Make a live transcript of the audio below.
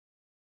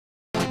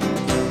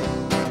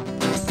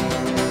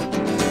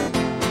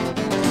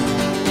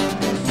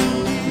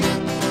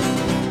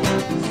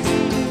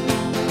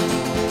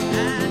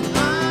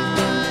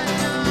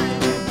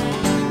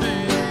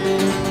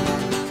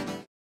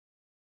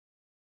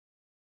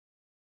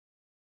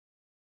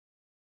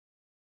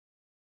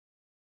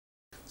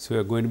So, we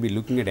are going to be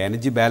looking at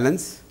energy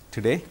balance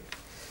today.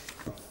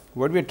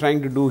 What we are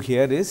trying to do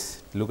here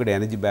is look at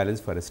energy balance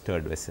for a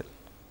stirred vessel.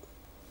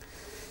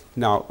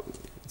 Now,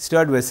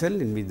 stirred vessel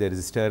in which there is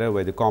a stirrer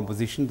where the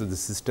composition of the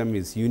system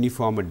is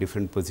uniform at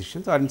different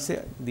positions, or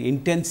say the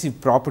intensive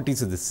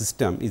properties of the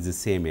system is the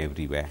same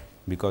everywhere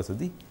because of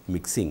the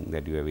mixing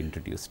that you have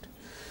introduced.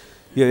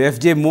 You have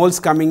Fj moles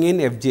coming in,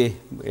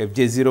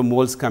 Fj 0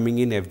 moles coming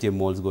in, Fj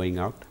moles going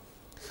out.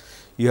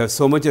 You have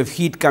so much of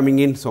heat coming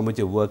in, so much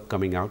of work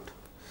coming out.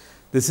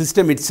 The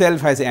system itself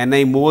has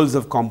Ni moles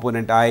of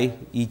component I,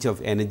 each of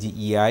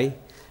energy Ei,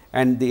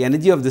 and the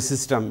energy of the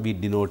system we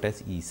denote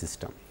as E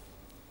system.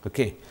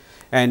 Okay.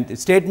 And the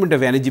statement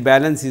of energy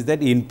balance is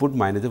that input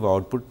minus of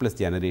output plus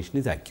generation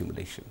is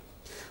accumulation.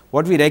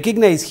 What we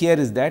recognize here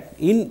is that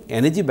in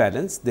energy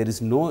balance there is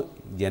no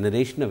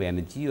generation of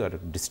energy or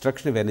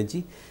destruction of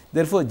energy.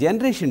 Therefore,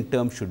 generation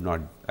term should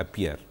not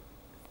appear,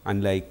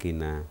 unlike in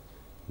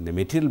the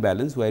material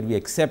balance where we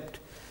accept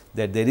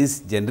that there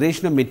is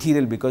generation of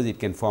material because it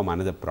can form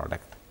another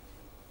product.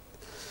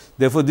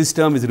 Therefore, this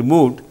term is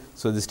removed.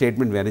 So, the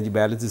statement of energy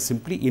balance is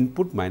simply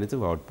input minus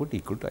of output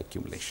equal to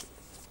accumulation.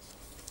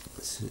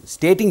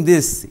 Stating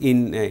this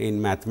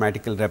in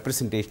mathematical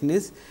representation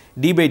is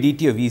d by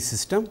dt of E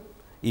system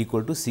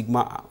equal to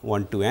sigma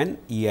 1 to n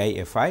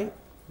Ei Fi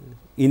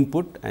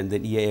input and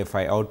then Ei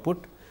Fi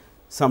output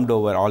summed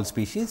over all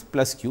species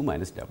plus Q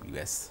minus W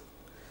s.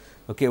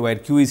 Okay, where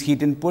Q is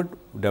heat input,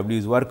 W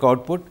is work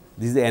output.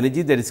 This is the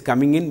energy that is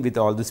coming in with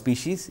all the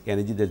species,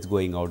 energy that is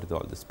going out with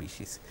all the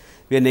species.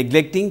 We are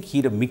neglecting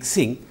heat of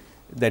mixing,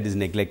 that is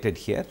neglected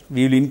here.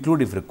 We will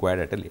include if required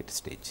at a later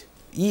stage.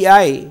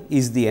 Ei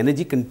is the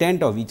energy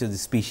content of each of the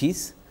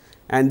species,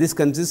 and this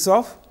consists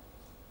of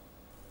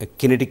a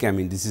kinetic, I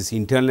mean this is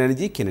internal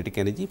energy, kinetic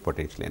energy,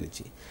 potential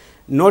energy.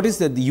 Notice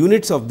that the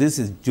units of this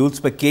is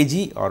joules per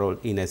kg, or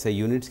in SI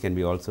units can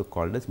be also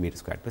called as meter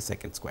squared per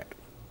second squared.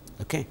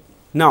 Okay.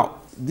 Now,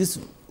 this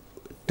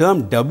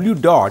term W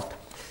dot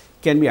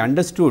can be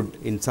understood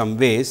in some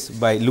ways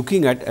by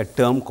looking at a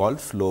term called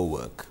flow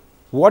work.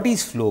 What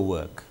is flow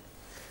work?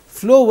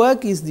 Flow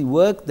work is the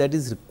work that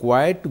is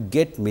required to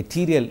get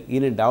material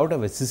in and out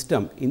of a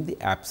system in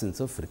the absence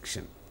of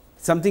friction.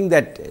 Something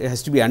that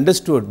has to be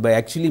understood by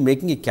actually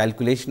making a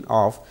calculation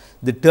of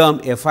the term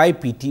Fi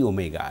Pt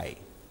omega I.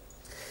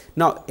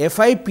 Now,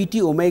 Fi Pt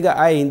omega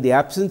I in the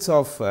absence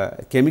of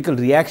chemical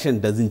reaction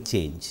does not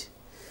change.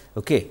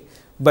 Okay.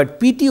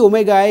 But Pt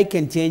omega I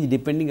can change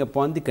depending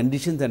upon the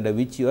conditions under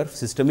which your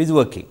system is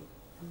working,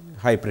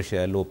 high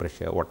pressure, low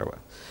pressure, whatever.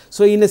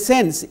 So, in a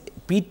sense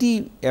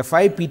Pt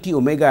Fi Pt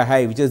omega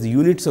I, which is the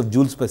units of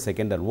joules per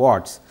second or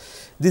watts,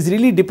 this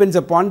really depends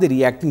upon the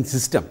reacting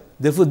system.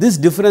 Therefore, this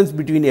difference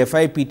between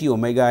Fi Pt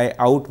omega I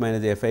out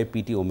minus Fi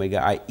Pt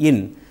omega I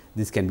in,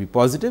 this can be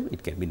positive,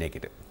 it can be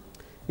negative.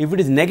 If it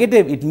is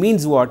negative, it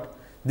means what?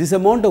 This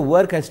amount of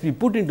work has to be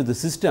put into the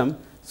system,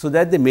 so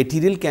that the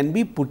material can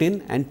be put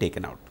in and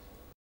taken out.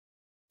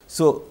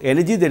 So,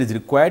 energy that is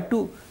required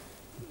to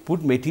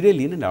put material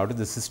in and out of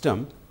the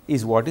system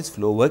is what is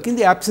flow work in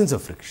the absence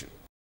of friction.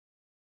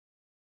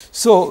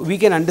 So, we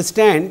can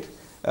understand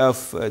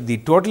the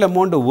total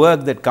amount of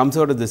work that comes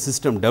out of the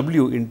system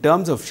W in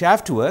terms of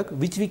shaft work,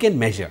 which we can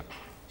measure.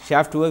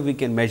 Shaft work we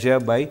can measure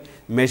by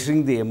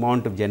measuring the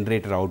amount of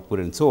generator output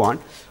and so on,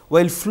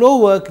 while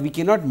flow work we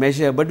cannot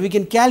measure, but we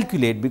can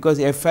calculate because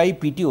Fi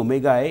Pt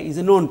omega I is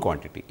a known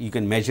quantity. You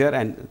can measure,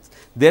 and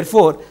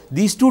therefore,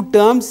 these two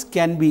terms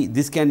can be,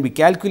 this can be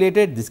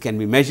calculated, this can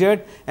be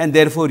measured, and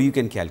therefore, you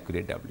can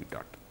calculate W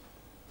dot.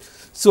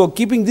 So,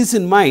 keeping this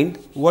in mind,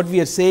 what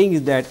we are saying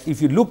is that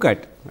if you look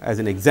at as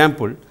an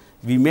example,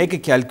 we make a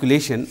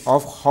calculation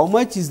of how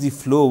much is the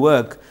flow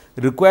work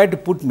required to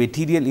put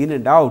material in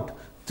and out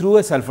through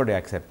a sulfur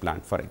dioxide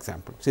plant, for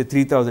example, say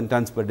 3000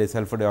 tons per day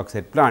sulfur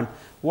dioxide plant.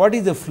 What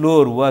is the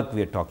flow work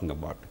we are talking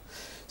about?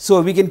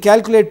 So, we can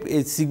calculate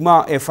a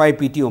sigma Fi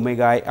Pt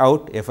omega I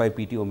out, Fi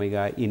Pt omega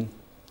I in,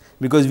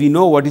 because we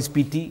know what is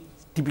Pt,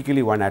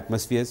 typically 1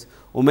 atmospheres,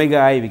 omega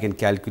I we can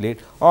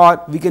calculate,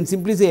 or we can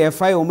simply say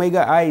Fi omega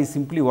I is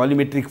simply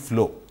volumetric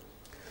flow.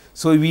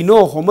 So, we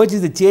know how much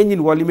is the change in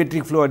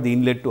volumetric flow at the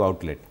inlet to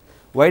outlet.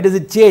 Why does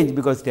it change?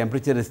 Because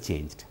temperature has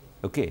changed.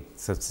 Okay.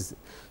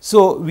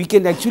 So, we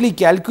can actually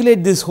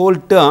calculate this whole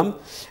term,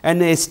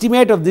 and the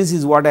estimate of this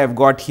is what I have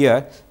got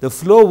here. The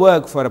flow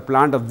work for a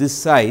plant of this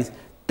size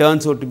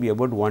turns out to be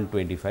about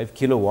 125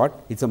 kilowatt.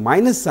 It is a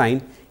minus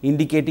sign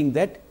indicating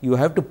that you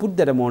have to put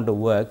that amount of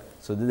work,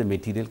 so that the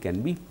material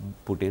can be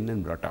put in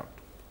and brought out.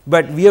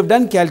 But we have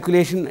done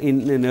calculation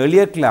in an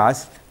earlier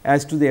class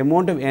as to the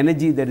amount of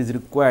energy that is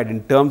required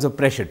in terms of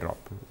pressure drop.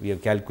 We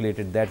have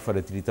calculated that for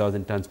a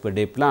 3000 tons per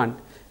day plant,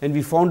 and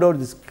we found out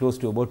this close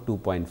to about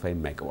 2.5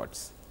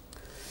 megawatts.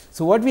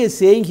 So, what we are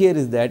saying here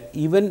is that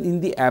even in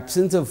the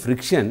absence of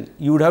friction,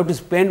 you would have to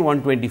spend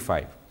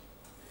 125.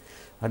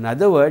 In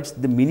other words,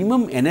 the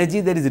minimum energy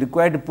that is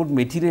required to put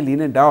material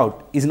in and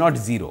out is not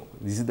 0.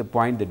 This is the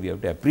point that we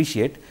have to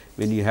appreciate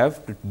when you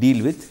have to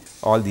deal with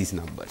all these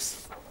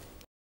numbers.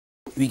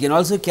 We can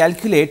also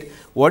calculate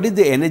what is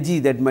the energy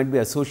that might be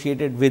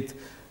associated with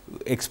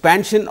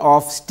expansion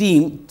of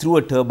steam through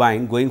a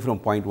turbine going from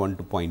point 1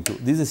 to point 2.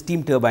 This is a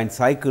steam turbine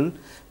cycle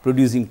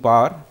producing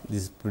power,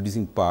 this is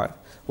producing power.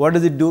 What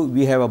does it do?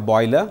 We have a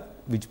boiler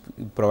which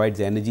provides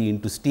energy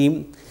into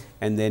steam,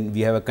 and then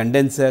we have a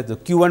condenser. So,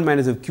 Q 1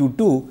 minus of Q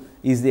 2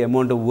 is the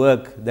amount of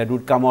work that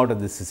would come out of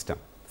the system.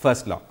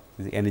 First law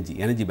is the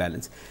energy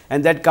balance,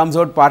 and that comes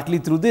out partly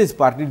through this,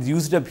 partly it is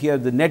used up here.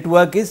 The net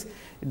work is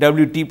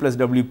W t plus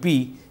W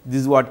p,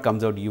 this is what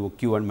comes out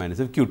Q 1 minus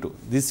of Q 2,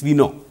 this we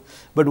know.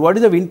 But what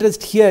is of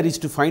interest here is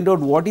to find out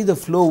what is the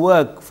flow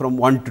work from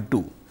 1 to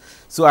 2.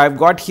 So, I have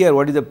got here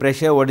what is the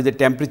pressure, what is the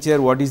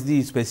temperature, what is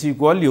the specific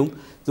volume.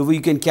 So, we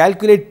can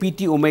calculate P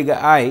t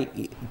omega I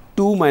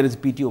 2 minus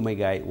P t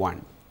omega I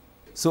 1.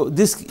 So,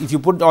 this if you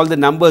put all the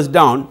numbers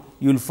down,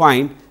 you will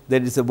find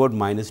that it is about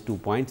minus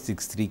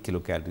 2.63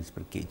 kilocalories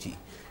per kg,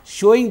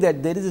 showing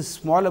that there is a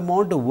small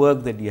amount of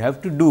work that you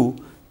have to do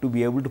to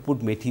be able to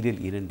put material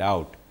in and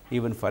out,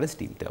 even for a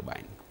steam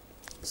turbine.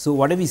 So,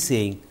 what are we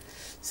saying?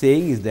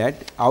 Saying is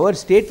that our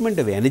statement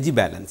of energy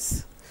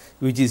balance,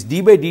 which is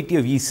d by dt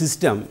of E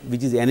system,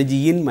 which is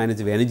energy in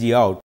minus of energy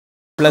out,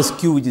 plus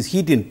Q, which is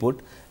heat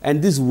input,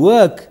 and this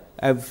work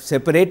I have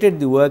separated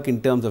the work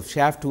in terms of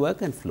shaft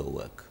work and flow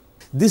work.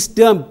 This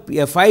term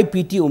F I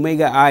P t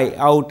omega I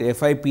out,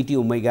 F I P t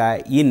omega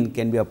I in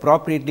can be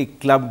appropriately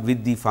clubbed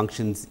with the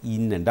functions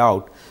in and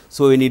out.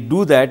 So, when you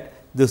do that,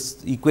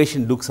 this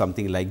equation looks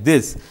something like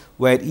this,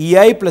 where E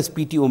I plus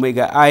P t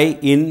omega I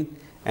in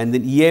and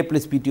then E I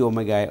plus P t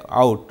omega I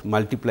out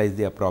multiplies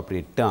the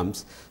appropriate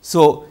terms.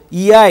 So,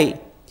 E I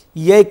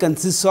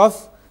consists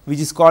of, which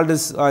is called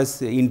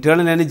as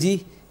internal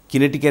energy,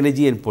 kinetic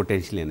energy and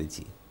potential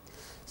energy.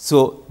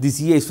 So,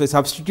 this E I, if I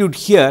substitute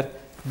here,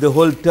 the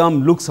whole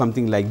term looks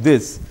something like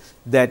this,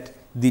 that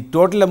the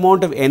total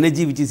amount of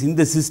energy which is in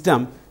the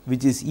system,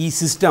 which is E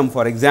system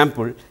for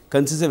example,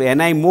 consists of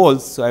Ni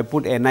moles. So, I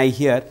put Ni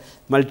here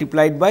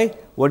multiplied by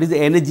what is the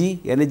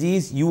energy? Energy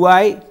is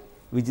Ui,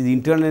 which is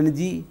internal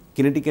energy,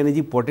 kinetic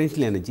energy,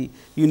 potential energy.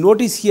 You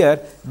notice here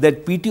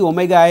that P t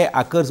omega I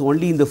occurs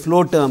only in the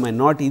flow term and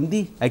not in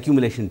the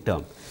accumulation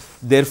term.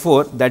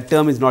 Therefore, that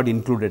term is not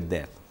included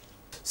there.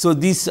 So,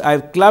 this I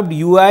have clubbed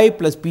Ui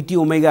plus P t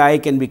omega I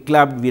can be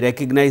clubbed. We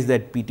recognize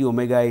that P t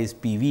omega I is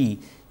P v,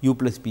 U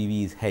plus P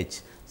v is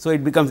H. So,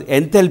 it becomes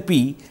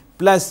enthalpy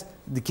plus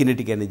the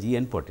kinetic energy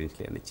and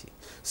potential energy.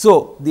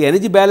 So, the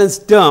energy balance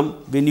term,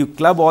 when you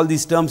club all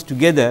these terms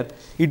together,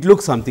 it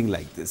looks something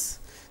like this: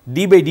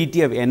 d by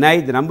dt of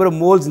Ni, the number of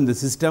moles in the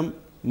system,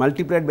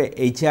 multiplied by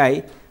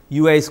Hi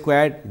Ui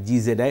squared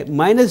Gzi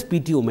minus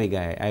P t omega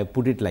I. I have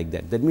put it like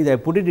that. That means, I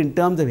put it in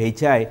terms of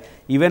Hi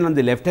even on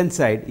the left hand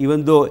side,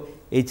 even though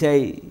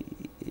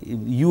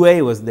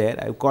Ui was there,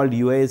 I have called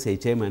Ui as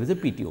Hi minus the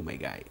P t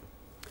omega I.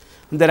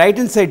 On the right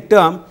hand side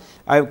term,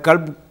 I have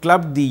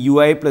clubbed the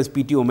Ui plus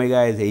P t omega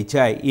I as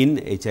Hi in,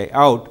 Hi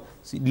out,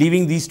 so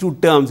leaving these two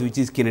terms, which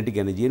is kinetic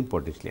energy and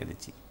potential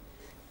energy,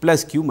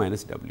 plus Q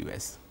minus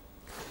Ws.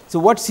 So,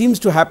 what seems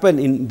to happen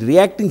in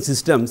reacting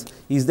systems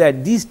is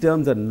that these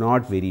terms are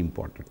not very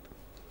important.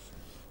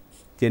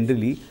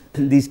 Generally,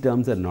 these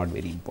terms are not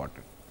very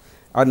important.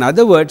 Or in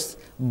other words,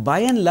 by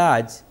and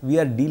large, we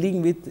are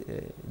dealing with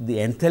the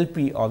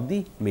enthalpy of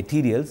the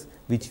materials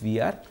which we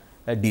are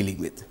dealing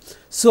with.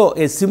 So,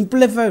 a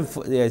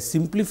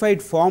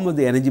simplified form of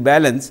the energy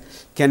balance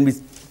can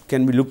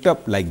be looked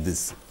up like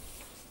this.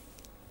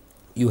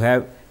 You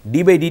have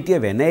d by dt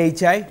of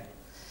NiHi,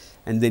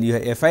 and then you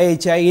have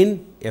FiHi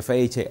in,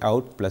 FiHi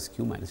out plus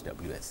Q minus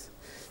Ws.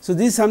 So,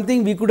 this is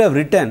something we could have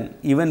written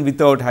even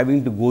without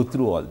having to go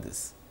through all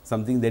this,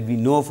 something that we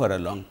know for a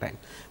long time.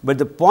 But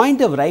the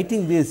point of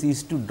writing this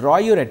is to draw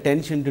your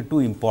attention to two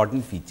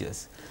important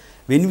features.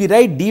 When we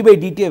write d by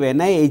dt of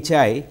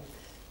NiHi,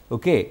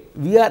 okay,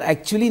 we are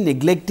actually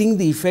neglecting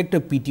the effect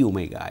of P t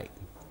omega I.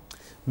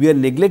 We are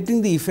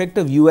neglecting the effect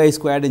of Ui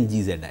squared and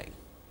Gzi.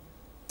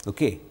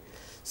 Okay.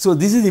 So,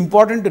 this is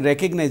important to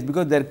recognize,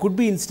 because there could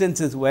be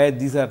instances where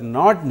these are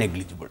not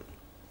negligible.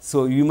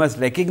 So, you must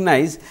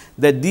recognize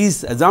that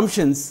these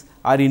assumptions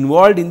are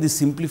involved in the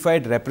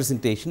simplified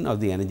representation of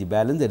the energy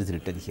balance that is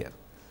written here.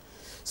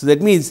 So,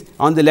 that means,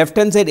 on the left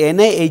hand side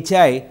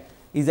NiHi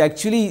is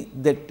actually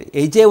that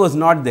Hi was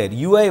not there,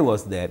 Ui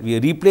was there, we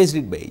replaced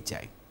it by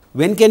Hi.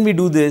 When can we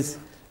do this?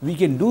 We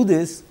can do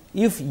this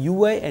if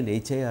Ui and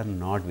Hi are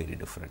not very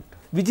different,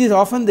 which is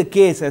often the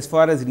case as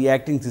far as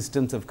reacting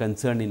systems are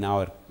concerned in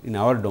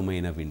our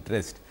domain of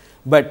interest,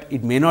 but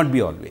it may not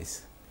be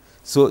always.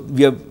 So,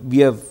 we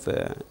have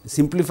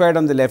simplified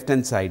on the left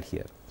hand side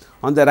here.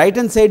 On the right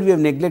hand side, we have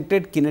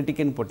neglected kinetic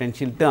and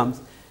potential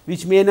terms,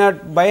 which may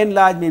not by and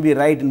large may be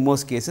right in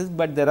most cases,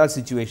 but there are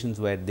situations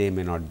where they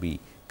may not be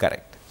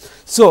correct.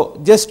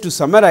 So, just to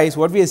summarize,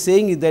 what we are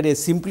saying is that a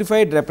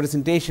simplified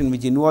representation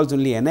which involves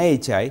only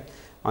NiHi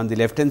on the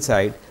left hand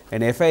side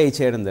and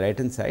FiHi on the right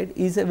hand side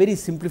is a very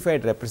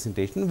simplified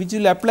representation, which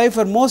will apply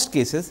for most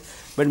cases,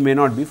 but may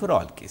not be for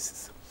all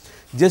cases.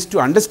 Just to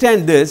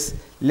understand this,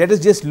 let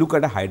us just look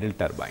at a hydel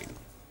turbine.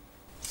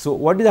 So,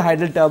 what is a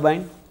hydel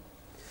turbine?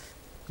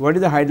 What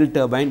is a hydel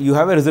turbine? You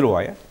have a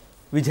reservoir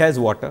which has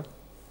water,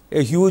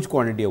 a huge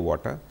quantity of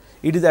water,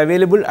 it is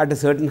available at a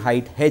certain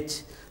height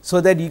h, so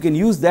that you can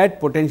use that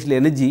potential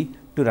energy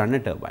to run a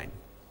turbine.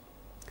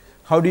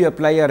 How do you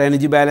apply your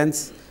energy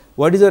balance?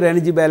 What is your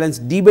energy balance?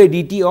 D by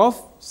dt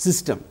of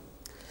system.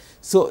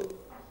 So,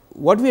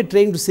 what we are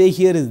trying to say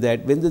here is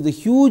that when there is a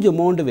huge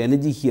amount of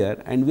energy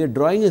here and we are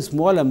drawing a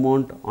small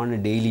amount on a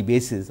daily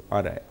basis or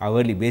a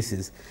hourly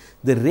basis,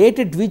 the rate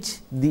at which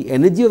the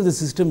energy of the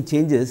system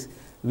changes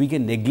we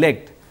can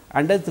neglect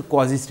under the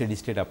quasi steady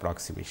state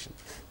approximation.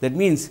 That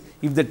means,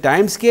 if the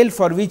time scale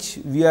for which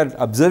we are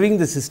observing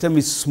the system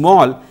is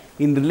small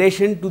in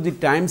relation to the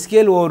time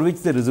scale over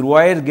which the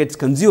reservoir gets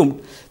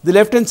consumed, the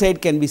left hand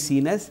side can be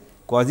seen as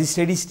quasi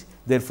steady,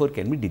 therefore,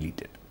 can be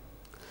deleted.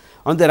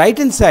 On the right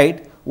hand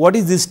side, what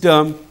is this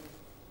term?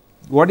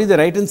 What is the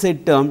right hand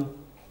side term?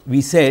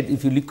 We said,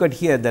 if you look at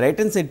here, the right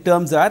hand side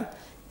terms are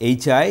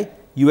h I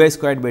u I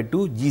squared by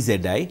 2 g z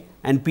I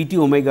and p t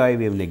omega I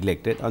we have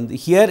neglected. On the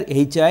here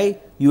h I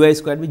u I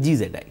squared by g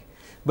z I,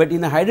 but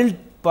in a idle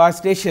power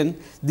station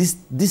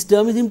this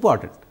term is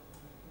important.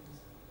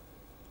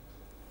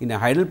 In a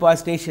idle power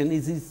station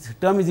this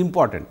term is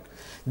important.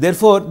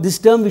 Therefore, this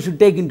term we should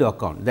take into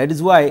account. That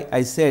is why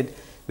I said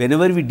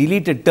whenever we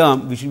delete a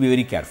term we should be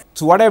very careful.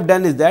 So, what I have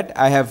done is that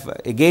I have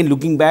again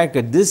looking back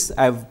at this,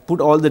 I have put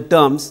all the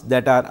terms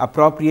that are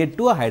appropriate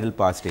to a idle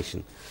power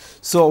station.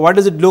 So, what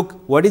does it look?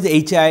 What is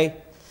h I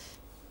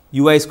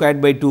u I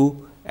squared by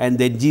 2 and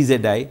then g z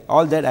I,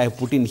 all that I have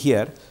put in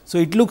here. So,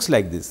 it looks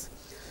like this.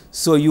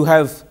 So, you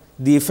have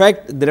the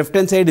effect, the left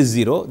hand side is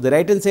 0, the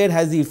right hand side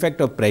has the effect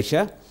of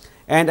pressure,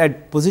 and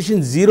at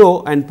position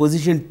 0 and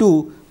position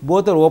 2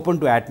 both are open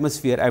to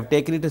atmosphere. I have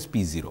taken it as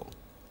P 0.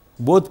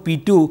 Both P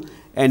 2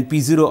 and P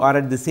 0 are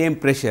at the same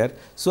pressure.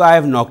 So, I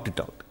have knocked it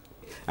out.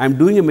 I am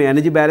doing a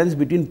energy balance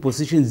between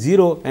position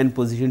 0 and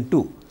position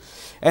 2.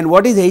 And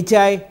what is h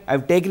I? I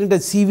have taken it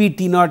as C V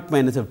T naught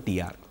minus of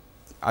T R.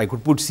 I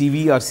could put C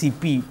V or C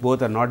P,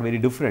 both are not very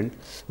different.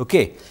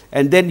 Okay.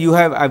 And then you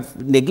have, I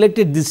have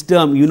neglected this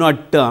term u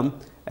naught term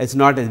as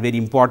not as very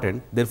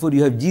important. Therefore,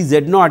 you have g z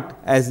naught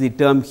as the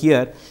term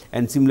here,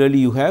 and similarly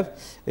you have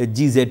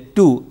g z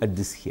 2 at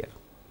this here.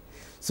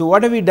 So,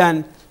 what have we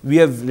done? We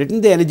have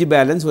written the energy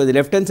balance where the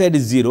left hand side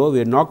is 0, we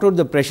have knocked out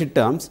the pressure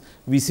terms,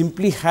 we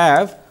simply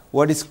have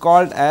what is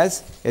called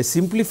as a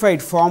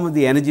simplified form of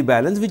the energy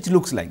balance, which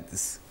looks like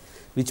this,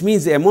 which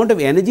means the amount of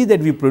energy that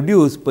we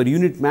produce per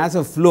unit mass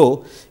of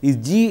flow is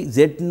g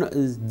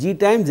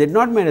times z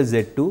naught minus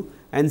z 2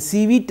 and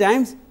C V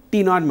times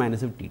T naught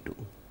minus of T 2.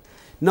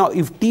 Now,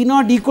 if T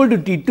naught equal to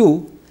T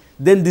 2,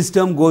 then this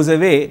term goes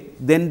away,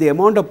 then the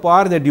amount of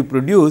power that you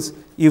produce,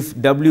 if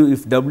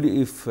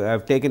I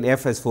have taken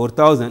F as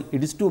 4000,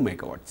 it is 2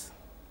 megawatts.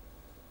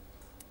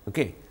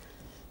 Okay.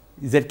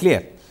 Is that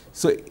clear?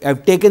 So, I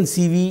have taken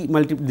C V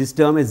this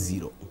term as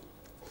 0.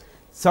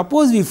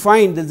 Suppose we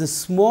find there is a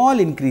small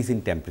increase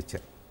in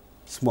temperature,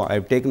 small, I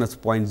have taken as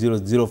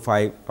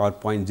 0.005 or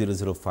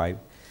 0.005.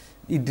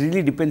 It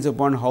really depends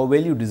upon how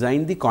well you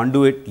design the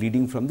conduit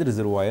leading from the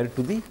reservoir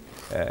to the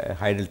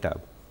idle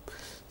tub.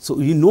 So,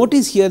 you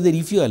notice here that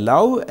if you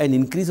allow an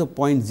increase of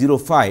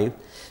 0.05,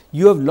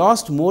 you have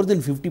lost more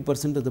than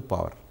 50% of the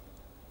power.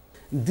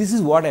 This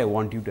is what I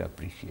want you to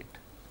appreciate.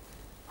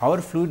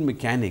 Our fluid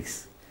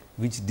mechanics,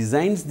 which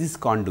designs this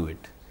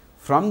conduit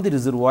from the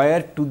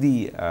reservoir to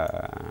the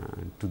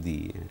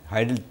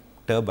idle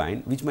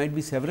turbine, which might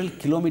be several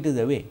kilometers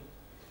away.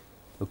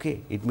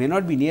 Okay. It may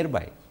not be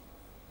nearby.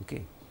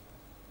 Okay.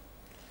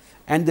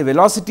 And the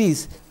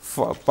velocities,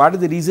 for part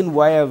of the reason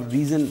why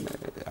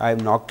I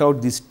have knocked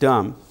out this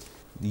term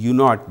u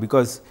naught,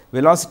 because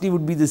velocity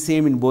would be the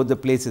same in both the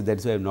places, that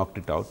is why I have knocked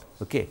it out.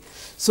 Okay.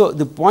 So,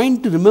 the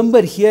point to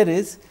remember here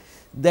is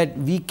that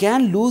we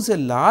can lose a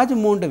large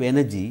amount of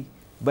energy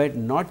by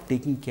not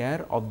taking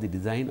care of the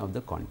design of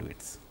the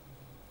conduits.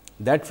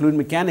 That fluid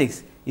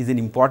mechanics is an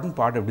important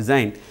part of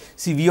design.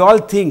 See, we all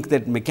think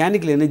that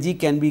mechanical energy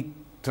can be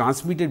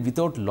transmitted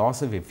without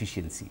loss of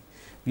efficiency.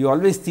 We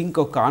always think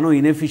of Carnot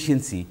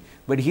inefficiency,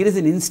 but here is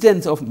an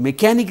instance of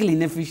mechanical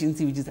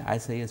inefficiency which is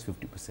as high as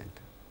 50%.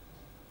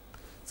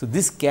 So,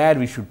 this care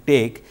we should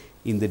take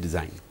in the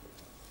design.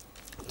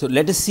 So,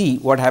 let us see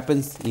what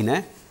happens in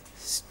a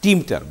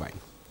steam turbine.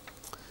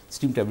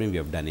 Steam turbine we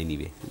have done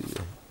anyway.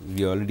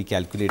 We already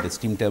calculated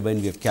steam turbine,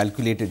 we have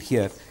calculated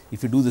here.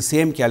 If you do the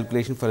same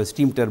calculation for a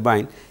steam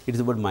turbine, it is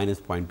about minus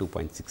 0.2,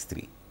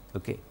 0.63.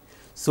 Okay.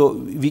 So,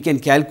 we can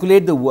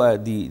calculate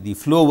the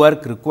flow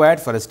work required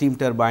for a steam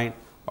turbine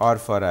or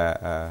for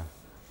a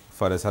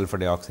sulfur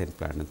dioxide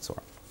plant and so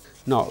on.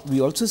 Now,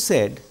 we also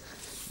said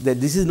that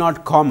this is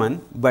not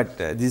common, but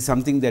this is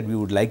something that we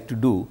would like to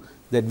do,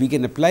 that we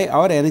can apply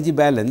our energy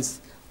balance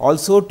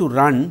also to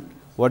run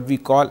what we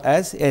call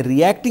as a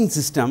reacting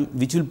system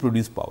which will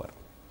produce power.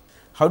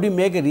 How do you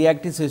make a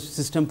reactive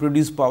system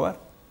produce power?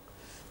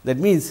 That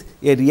means,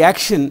 a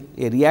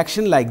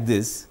reaction like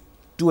this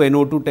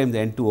 2NO2 times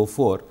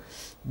N2O4,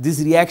 this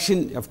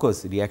reaction, of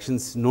course, reaction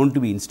is known to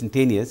be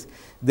instantaneous.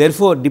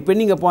 Therefore,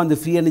 depending upon the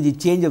free energy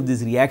change of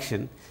this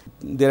reaction,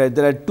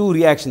 there are two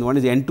reactions, one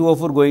is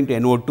N2O4 going to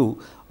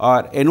NO2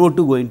 or NO2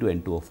 going to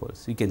N2O4.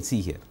 So, you can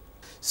see here.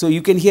 So,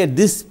 you can hear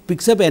this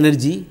picks up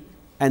energy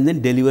and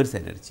then delivers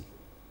energy,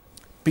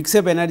 picks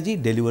up energy,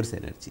 delivers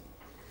energy.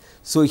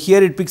 So,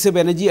 here it picks up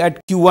energy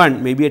at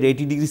Q1 maybe at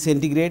 80 degrees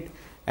centigrade,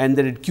 and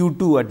then at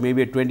Q2 at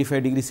maybe at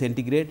 25 degrees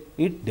centigrade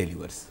it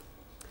delivers.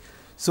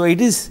 So,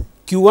 it is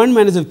Q1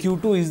 minus of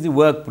Q2 is the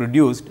work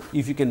produced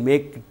if you can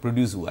make it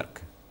produce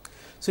work.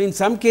 So, in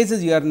some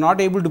cases you are not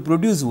able to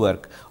produce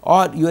work,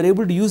 or you are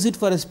able to use it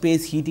for a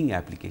space heating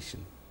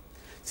application.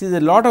 See, there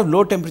is a lot of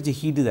low temperature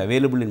heat is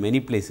available in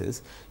many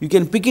places. You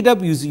can pick it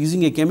up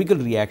using a chemical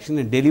reaction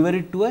and deliver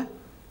it to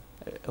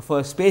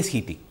for space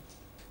heating.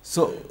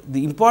 So,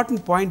 the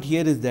important point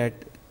here is that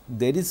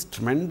there is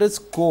tremendous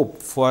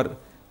scope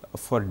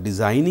for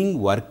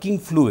designing working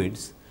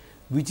fluids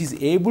which is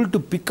able to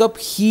pick up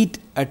heat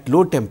at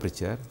low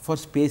temperature for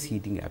space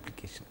heating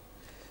application.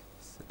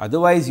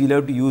 Otherwise, you will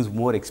have to use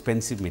more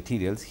expensive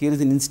materials. Here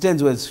is an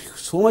instance where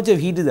so much of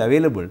heat is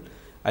available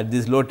at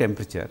this low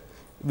temperature,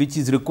 which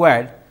is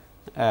required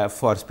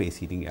for space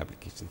heating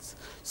applications.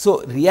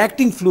 So,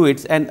 reacting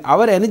fluids and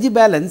our energy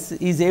balance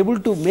is able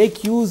to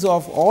make use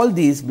of all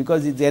these,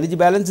 because the energy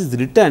balance is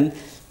written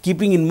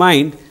keeping in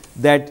mind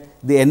that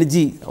the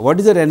energy, what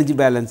is our energy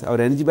balance?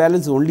 Our energy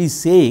balance only is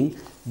saying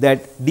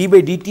that d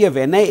by dt of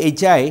Ni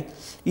Hi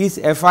is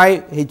Fi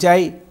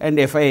Hi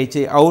and Fi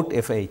Hi out,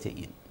 Fi Hi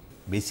in.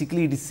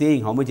 Basically, it is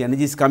saying how much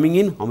energy is coming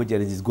in, how much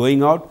energy is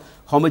going out,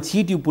 how much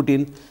heat you put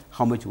in,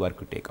 how much work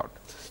you take out.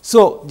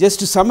 So, just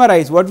to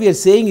summarize, what we are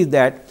saying is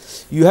that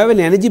you have an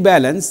energy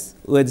balance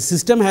where the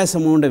system has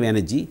some amount of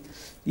energy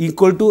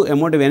equal to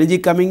amount of energy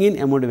coming in,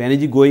 amount of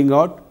energy going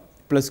out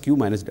plus Q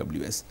minus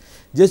Ws.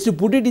 Just to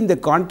put it in the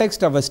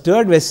context of a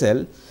stirred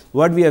vessel,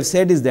 what we have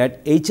said is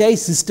that Hi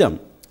system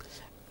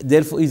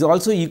therefore is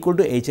also equal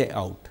to Hi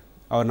out.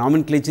 Our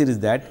nomenclature is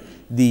that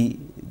the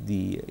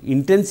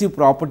intensive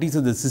properties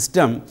of the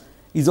system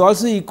is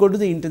also equal to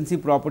the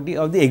intensive property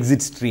of the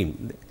exit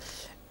stream.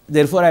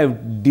 Therefore, I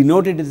have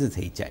denoted it as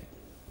Hi,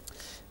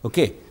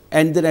 okay.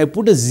 And then I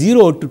put a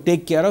 0 to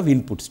take care of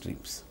input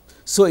streams.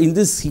 So, in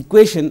this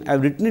equation I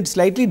have written it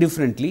slightly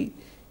differently,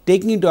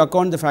 taking into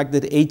account the fact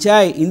that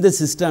Hi in the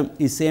system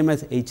is same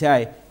as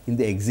Hi in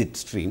the exit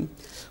stream,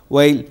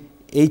 while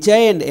Hi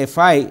and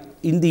Fi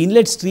in the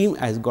inlet stream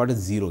has got a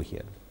 0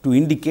 here to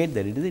indicate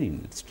that it is an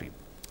inlet stream.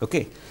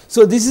 Okay.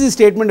 So, this is a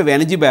statement of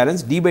energy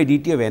balance d by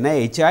dt of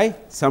Ni Hi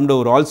summed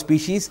over all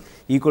species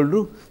equal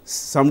to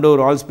summed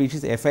over all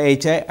species Fi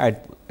Hi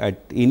at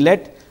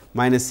inlet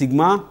minus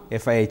sigma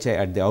Fi Hi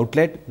at the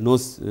outlet, no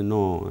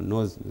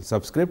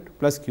subscript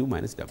plus Q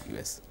minus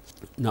Ws.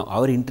 Now,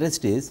 our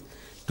interest is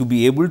to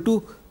be able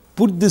to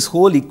put this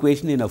whole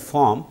equation in a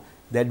form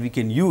that we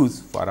can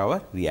use for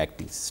our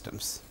reacting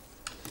systems.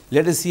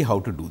 Let us see how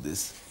to do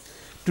this.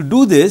 To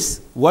do this,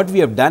 what we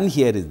have done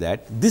here is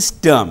that this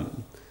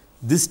term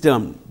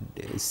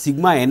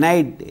sigma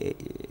Ni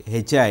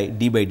Hi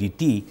d by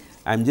dt,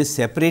 I am just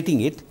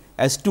separating it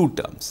as two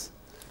terms,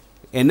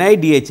 Ni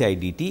dHi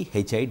dt,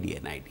 Hi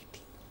dNi dt.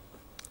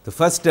 The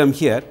first term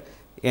here,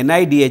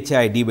 Ni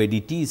dHi d by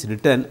dt is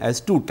written as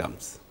two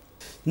terms.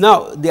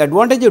 Now, the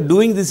advantage of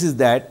doing this is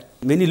that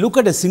when you look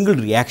at a single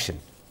reaction,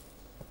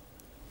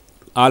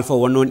 alpha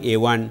 11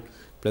 A1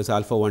 plus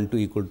alpha 12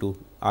 equal to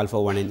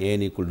alpha 1 and A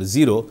n equal to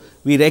 0,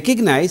 we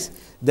recognize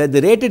that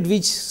the rate at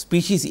which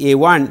species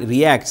A1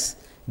 reacts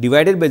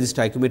divided by the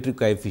stoichiometric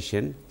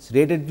coefficient,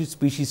 rate at which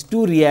species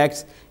 2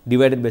 reacts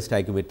divided by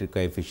stoichiometric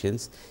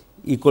coefficients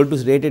equal to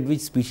rate at which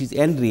species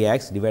n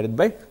reacts divided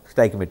by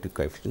stoichiometric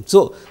coefficient.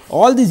 So,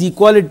 all these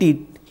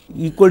equality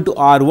equal to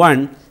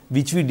R1,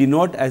 which we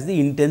denote as the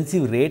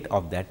intensive rate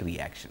of that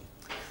reaction.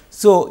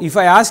 So, if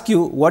I ask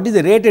you what is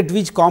the rate at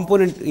which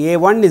component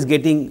A1 is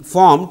getting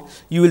formed,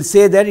 you will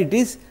say that it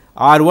is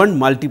R1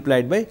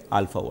 multiplied by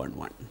alpha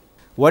 11.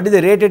 What is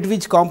the rate at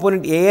which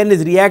component An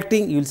is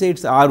reacting? You will say it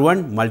is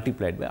R1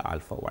 multiplied by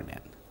alpha 1n.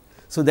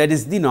 So, that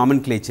is the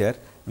nomenclature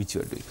which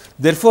you are doing.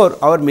 Therefore,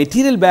 our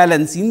material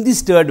balance in the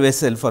stirred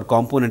vessel for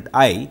component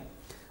I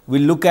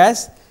will look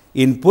as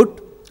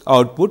input,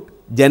 output,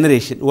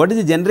 generation. What is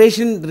the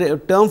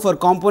generation term for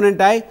component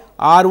I?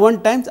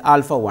 R1 times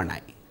alpha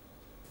 1i,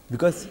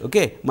 because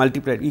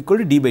multiplied equal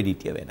to d by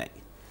dt of Ni.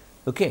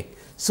 Okay.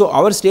 So,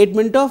 our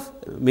statement of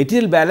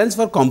material balance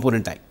for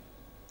component I.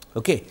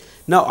 Okay.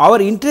 Now,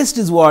 our interest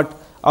is what?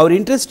 Our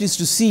interest is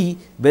to see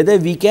whether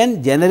we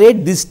can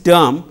generate this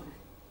term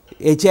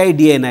Hi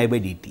dNi by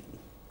dt,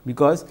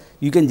 because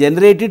you can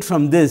generate it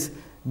from this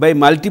by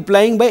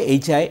multiplying by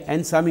Hi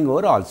and summing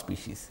over all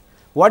species.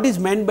 What is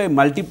meant by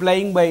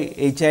multiplying by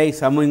Hi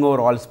summing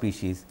over all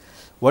species?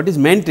 What is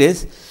meant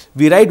is,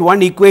 we write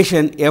one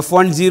equation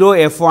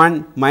F10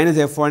 F1 minus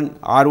F1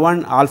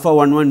 R1 alpha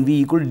 11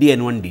 V equal to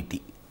dN1 dt.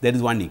 That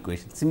is one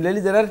equation.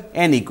 Similarly, there are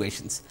n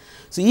equations.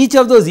 So, each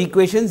of those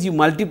equations you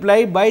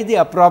multiply by the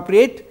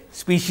appropriate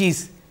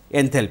species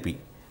enthalpy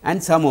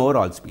and sum over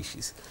all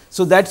species.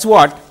 So, that is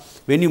what,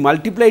 when you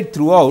multiply it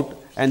throughout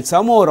and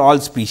sum over all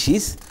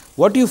species,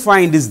 what you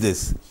find is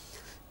this.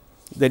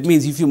 That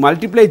means, if you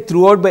multiply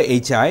throughout by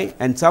Hi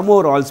and sum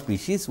over all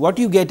species, what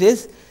you get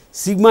is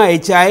sigma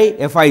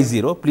Hi Fi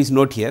 0, please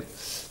note here,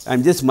 I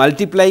am just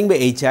multiplying by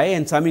HI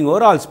and summing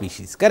over all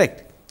species,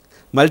 correct.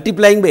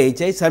 Multiplying by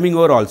HI, summing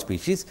over all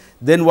species,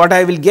 then what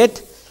I will get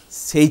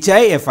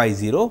HI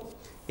Fi0,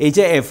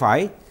 HI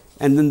Fi,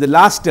 and then the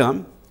last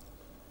term.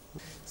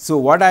 So,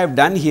 what I have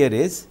done here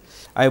is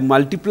I have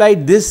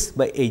multiplied this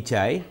by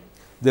HI,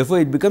 therefore,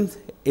 it becomes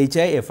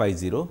HI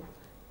Fi0,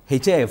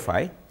 HI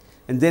Fi,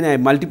 and then I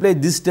multiply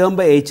this term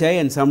by HI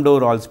and summed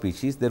over all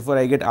species, therefore,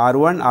 I get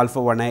R1 alpha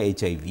 1I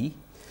HIV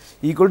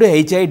equal to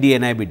HI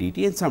dNi by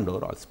dt and summed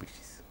over all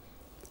species.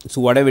 So,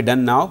 what have we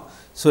done now?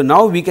 So,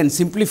 now we can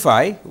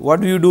simplify.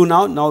 What do you do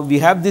now? Now, we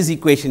have this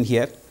equation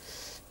here.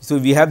 So,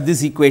 we have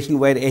this equation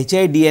where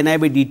HI dNi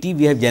by dt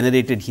we have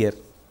generated here,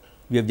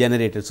 we have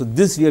generated. So,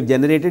 this we have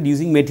generated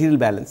using material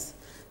balance.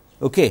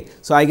 Okay.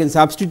 So, I can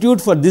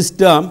substitute for this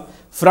term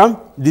from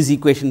this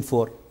equation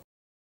 4.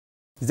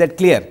 Is that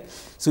clear?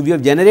 So, we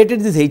have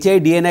generated this HI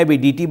dNi by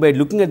dt by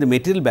looking at the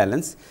material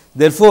balance.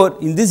 Therefore,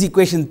 in this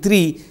equation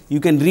 3, you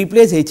can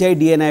replace HI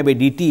dNi by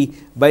dt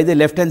by the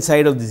left hand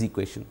side of this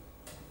equation.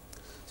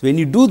 So, when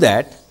you do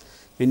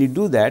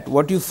that,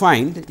 what you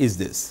find is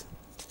this.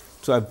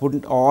 So, I have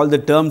put all the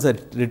terms are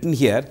written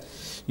here.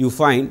 You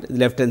find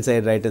left hand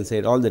side, right hand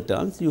side, all the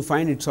terms. You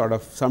find it sort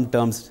of some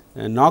terms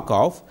knock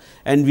off,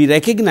 and we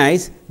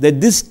recognize that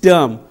this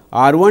term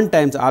R1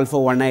 times alpha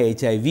 1I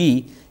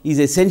HIV is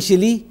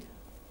essentially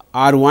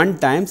R1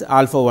 times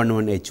alpha 1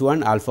 1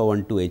 H1, alpha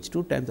 1 2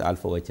 H2 times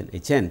alpha Hn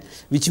Hn,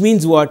 which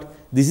means what?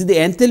 This is the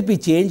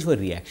enthalpy change for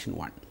reaction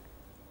 1.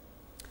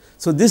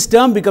 So, this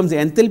term becomes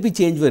enthalpy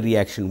change for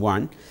reaction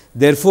 1.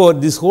 Therefore,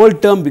 this whole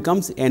term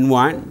becomes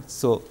N1.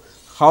 So,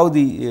 how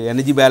the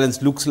energy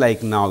balance looks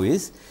like now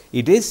is,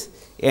 it is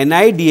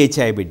Ni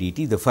dHi by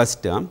dt, the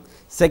first term.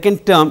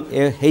 Second term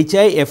Hi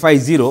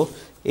Fi0,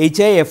 Hi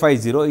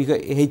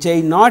Fi0, Hi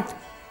not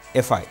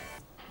Fi.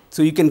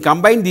 So, you can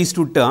combine these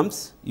two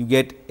terms, you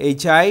get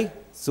Hi.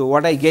 So,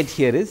 what I get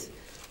here is,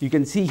 you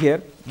can see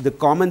here the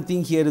common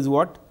thing here is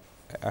what?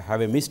 I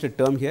have missed a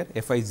term here,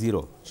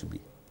 Fi0 should be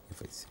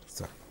Fi0,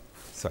 sorry.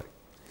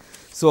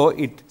 So,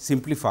 it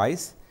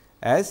simplifies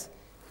as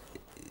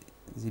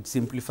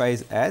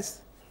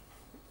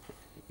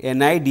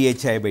Ni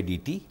dHi by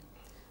dt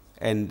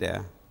and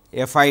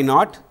Fi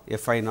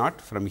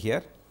naught from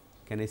here.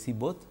 Can I see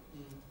both?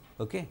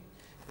 Okay.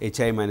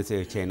 Hi minus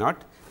Hi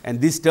naught, and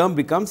this term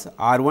becomes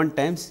R1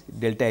 times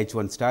delta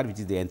H1 star, which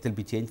is the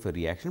enthalpy change for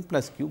reaction,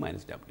 plus Q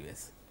minus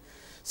Ws.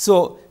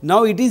 So,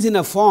 now it is in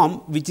a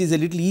form which is a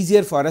little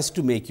easier for us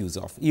to make use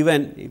of.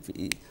 Even if,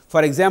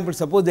 for example,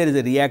 suppose there is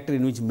a reactor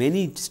in which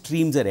many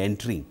streams are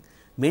entering,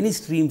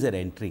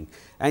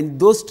 and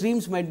those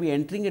streams might be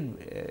entering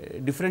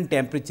at different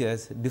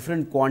temperatures,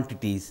 different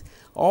quantities.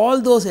 All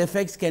those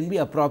effects can be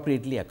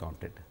appropriately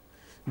accounted,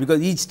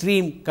 because each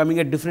stream coming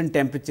at different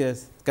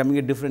temperatures, coming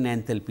at different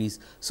enthalpies.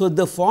 So,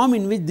 the form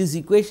in which this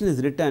equation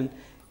is written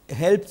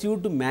helps you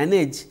to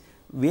manage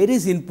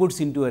various inputs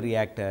into a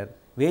reactor,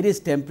 various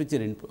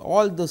temperature input,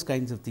 all those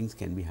kinds of things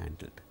can be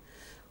handled.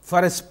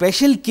 For a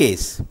special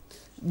case,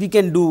 we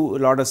can do a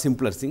lot of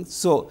simpler things.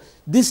 So,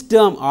 this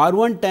term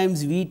R1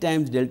 times V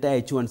times delta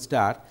H1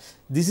 star,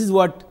 this is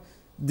what,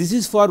 this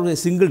is for a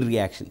single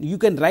reaction. You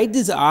can write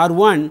this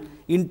R1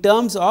 in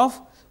terms of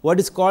what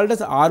is called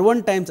as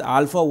R1 times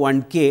alpha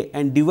 1 k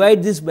and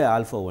divide this by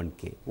alpha 1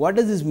 k. What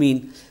does this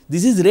mean?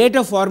 This is rate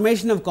of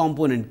formation of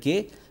component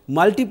k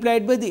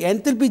multiplied by the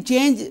enthalpy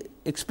change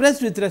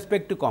expressed with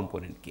respect to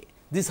component k.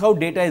 This is how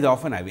data is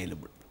often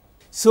available.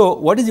 So,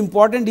 what is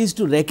important is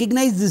to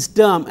recognize this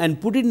term and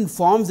put it in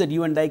forms that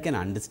you and I can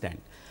understand.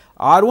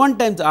 R1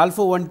 times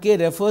alpha 1 k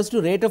refers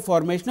to rate of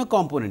formation of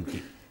component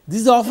k.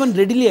 This is often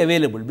readily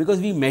available, because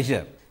we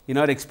measure in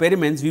our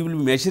experiments, we will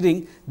be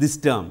measuring this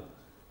term.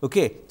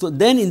 Okay. So,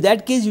 then in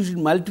that case you should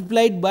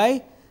multiply it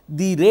by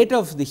the rate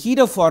of the heat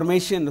of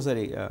formation,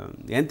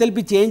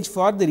 enthalpy change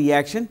for the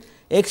reaction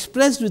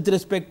expressed with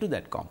respect to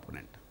that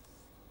component.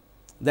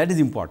 That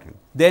is important,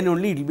 then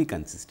only it will be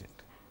consistent.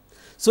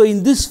 So,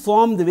 in this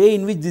form, the way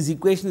in which this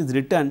equation is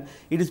written,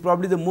 it is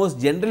probably the most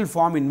general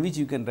form in which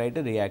you can write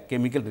a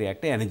chemical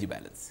reactor energy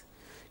balance.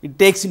 It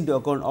takes into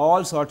account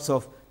all sorts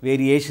of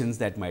variations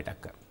that might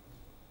occur.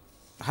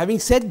 Having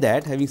said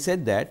that,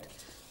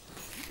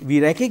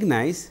 we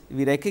recognize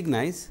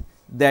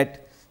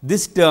that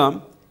this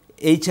term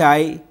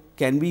Hi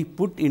can be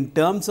put in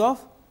terms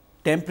of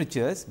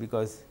temperatures,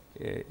 because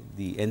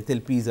the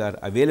enthalpies are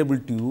available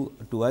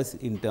to us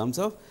in terms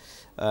of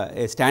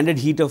a standard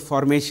heat of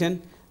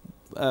formation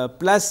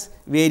plus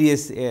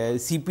various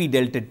Cp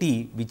delta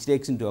T, which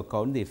takes into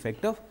account the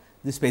effect of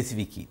the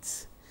specific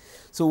heats.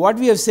 So, what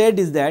we have said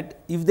is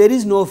that if there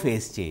is no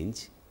phase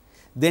change,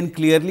 then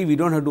clearly we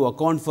do not have to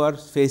account for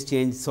phase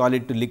change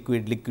solid to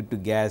liquid, liquid to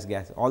gas,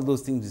 gas, all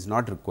those things is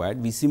not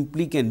required. We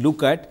simply can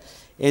look at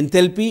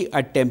enthalpy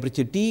at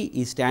temperature T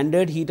is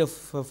standard heat of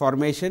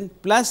formation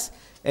plus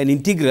an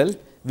integral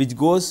which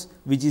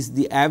is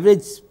the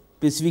average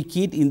specific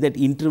heat in that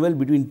interval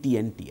between T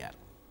and Tr.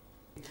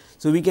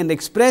 So, we can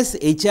express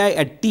Hi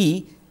at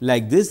T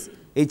like this,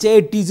 Hi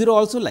at T0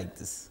 also like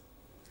this.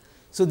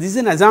 So, this is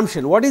an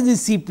assumption. What is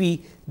this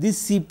Cp?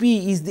 This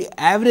Cp is the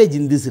average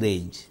in this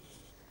range.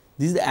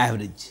 This is the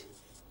average.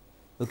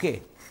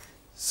 Okay.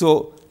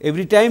 So,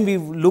 every time we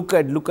look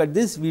at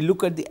this, we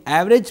look at the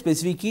average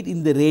specific heat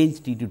in the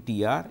range T to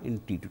Tr in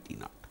T to T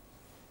naught.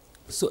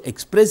 So,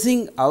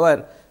 expressing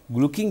our,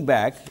 looking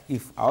back,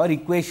 if our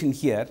equation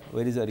here,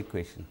 where is our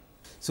equation?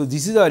 So,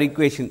 this is our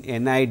equation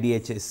Ni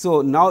dHi.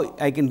 So, now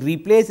I can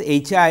replace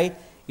Hi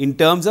in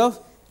terms of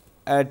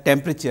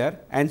temperature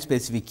and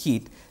specific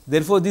heat.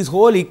 Therefore, this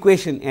whole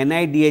equation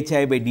Ni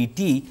dHi by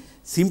dt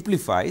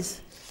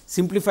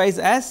simplifies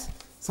as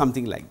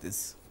something like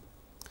this.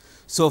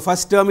 So,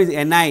 first term is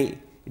Ni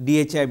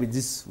dHi, which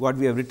is what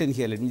we have written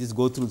here. Let me just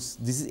go through.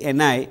 This is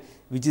Ni,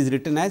 which is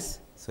written as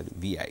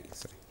Vi.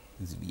 Sorry,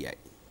 this is Vi.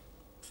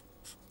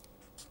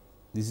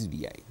 This is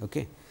Vi.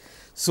 Okay.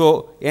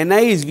 So,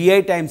 Ni is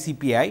Vi times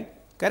Cpi,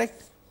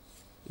 correct?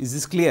 Is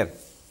this clear?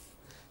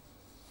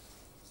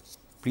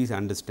 Please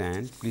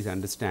understand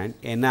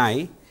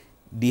Ni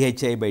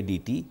dHi by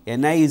dt.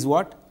 Ni is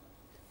what?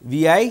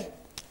 Vi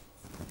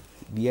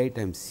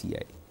times Ci.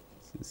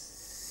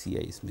 Ci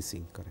is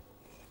missing, correct.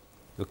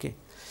 Okay.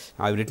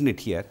 I have written it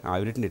here, I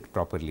have written it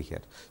properly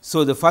here.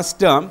 So, the first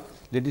term,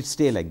 let it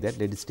stay like that,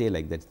 this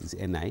is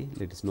Ni,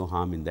 let us no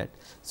harm in that.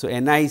 So,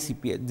 Ni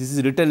Cpi, this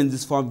is written in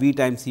this form V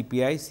times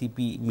Cpi,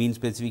 Cp mean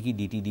specific heat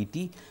dt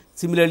dt,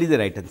 similarly the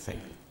right hand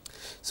side.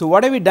 So,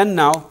 what have we done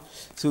now?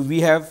 So,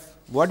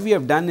 what we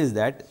have done is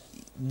that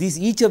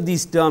each of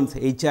these terms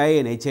Hi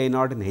and Hi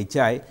naught and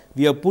Hi,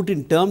 we have put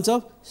in terms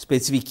of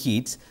specific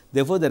heats.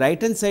 Therefore, the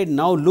right hand side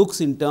now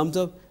looks in terms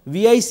of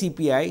Vi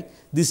Cpi,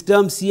 this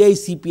term Ci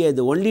Cpi,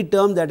 the only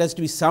term that has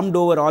to be summed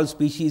over all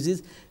species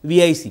is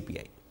Vi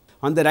Cpi.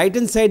 On the right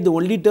hand side, the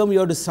only term you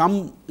have to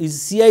sum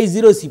is Ci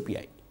 0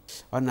 Cpi.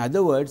 In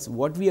other words,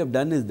 what we have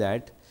done is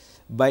that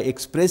by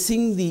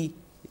expressing the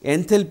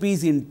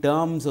enthalpies in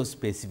terms of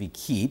specific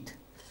heat,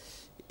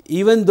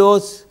 even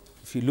those,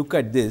 if you look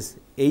at this,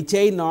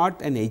 Hi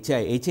naught and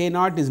Hi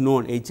naught is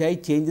known, Hi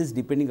changes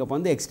depending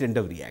upon the extent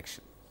of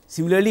reaction.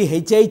 Similarly,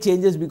 Hi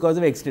changes because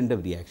of extent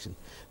of reaction.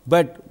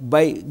 But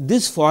by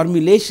this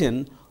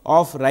formulation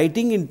of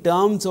writing in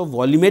terms of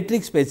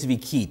volumetric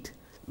specific heat,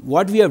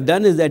 what we have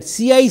done is that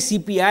Ci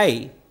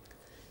Cpi,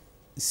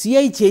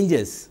 Ci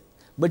changes,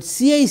 but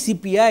Ci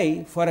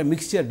Cpi for a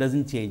mixture does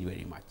not change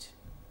very much.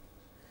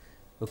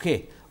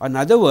 Okay. In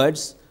other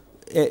words,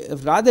 a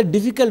rather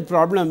difficult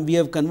problem we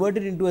have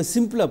converted into a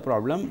simpler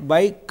problem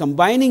by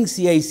combining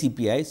Ci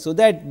Cpi. So,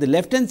 that the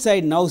left hand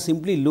side now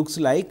simply looks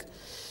like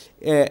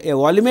a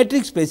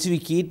volumetric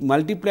specific heat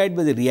multiplied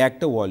by the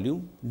reactor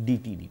volume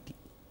dt dt.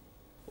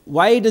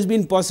 Why it has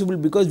been possible?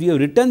 Because we have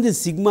written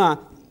this sigma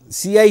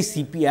Ci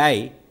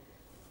Cpi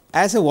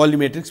as a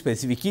volumetric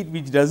specific heat,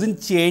 which does not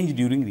change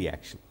during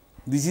reaction.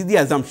 This is the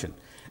assumption,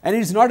 and it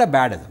is not a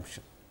bad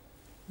assumption.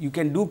 You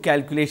can do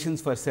calculations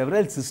for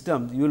several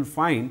systems, you will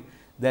find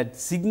that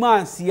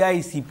sigma Ci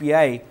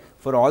Cpi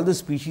for all the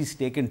species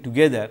taken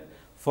together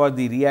for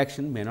the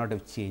reaction may not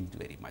have changed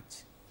very much.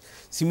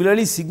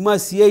 Similarly, sigma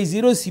Ci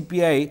 0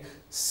 Cpi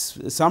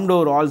summed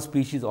over all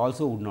species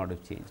also would not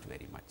have changed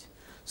very much.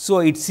 So,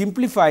 it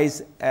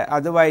simplifies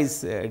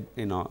otherwise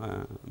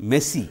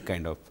messy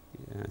kind of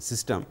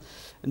system.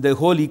 The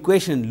whole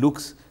equation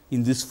looks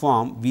in this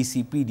form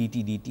Vcp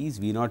dt dt is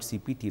V naught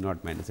Cp T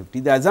naught minus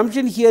Ft. The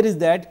assumption here is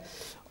that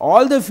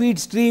all the feed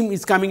stream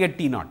is coming at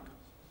T naught.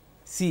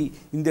 See,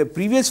 in the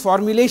previous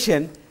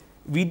formulation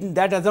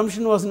that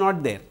assumption was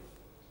not there,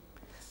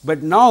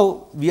 but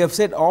now we have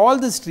said all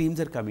the streams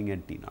are coming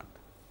at T naught.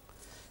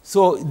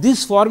 So,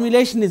 this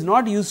formulation is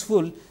not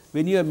useful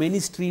when you have many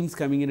streams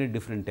coming in at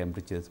different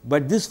temperatures,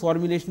 but this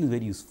formulation is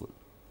very useful.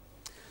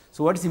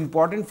 So, what is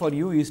important for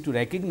you is to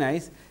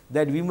recognize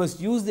that we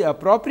must use the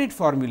appropriate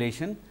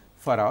formulation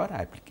for our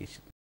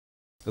application.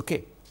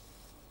 Okay.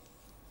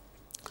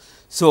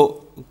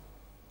 So,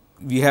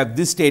 we have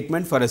this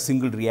statement for a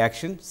single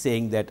reaction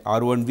saying that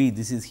R1V,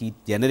 this is heat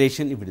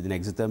generation if it is an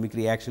exothermic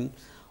reaction,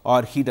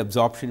 or heat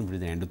absorption if it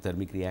is an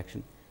endothermic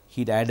reaction,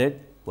 heat added,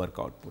 work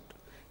output.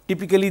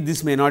 Typically,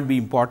 this may not be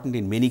important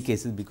in many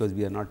cases, because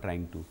we are not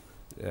trying to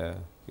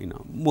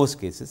most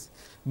cases,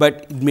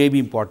 but it may be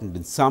important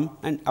in some,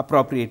 and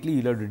appropriately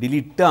you will have to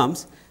delete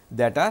terms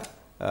that are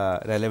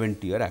relevant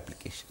to your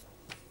application.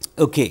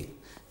 Okay.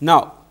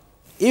 Now,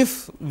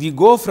 if we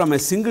go from a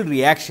single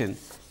reaction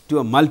to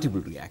a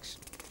multiple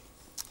reaction,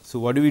 so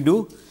what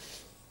do?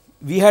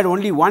 We had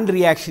only one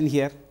reaction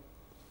here,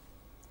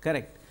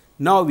 correct.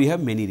 Now, we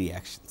have many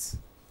reactions.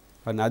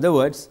 In other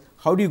words,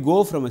 how do you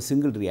go from a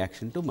single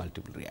reaction to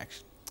multiple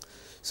reaction?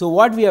 So,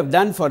 what we have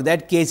done for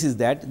that case is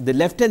that the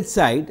left hand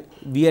side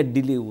we had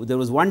there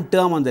was one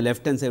term on the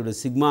left hand side was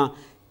sigma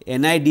Ni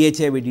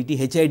dHi by dt,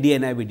 Hi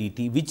dNi by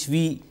dt, which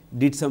we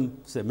did some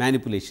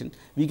manipulation.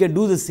 We can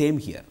do the same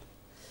here.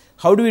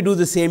 How do we do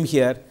the same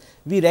here?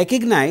 We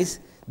recognize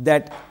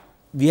that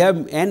we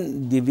have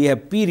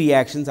p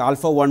reactions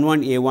alpha 1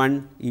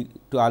 A1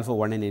 to alpha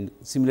 1 and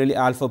similarly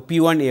alpha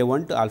P1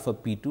 A1 to alpha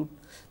P2.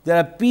 There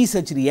are p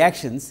such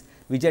reactions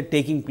which are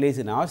taking place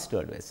in our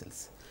stirred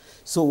vessels.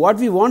 So, what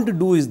we want to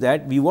do is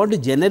that we want to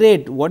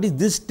generate what is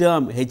this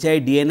term Hi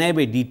dni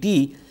by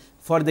dt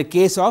for the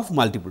case of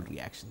multiple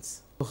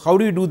reactions. How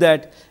do we do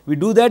that? We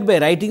do that by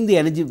writing the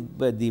energy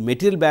the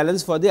material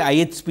balance for the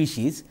ith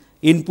species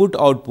input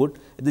output.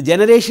 The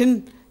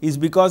generation is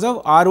because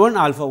of R 1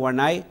 alpha 1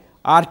 I,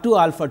 R 2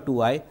 alpha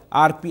 2 I,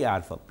 R p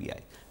alpha p I.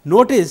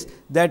 Notice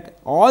that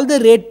all the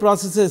rate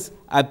processes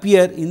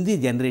appear in the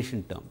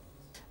generation term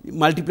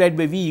multiplied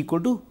by V equal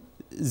to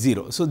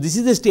 0. So, this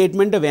is the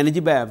statement of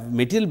energy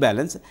material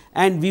balance,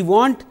 and we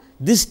want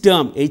this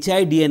term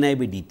Hi dni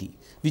by dt,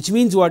 which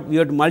means what? We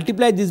have to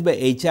multiply this by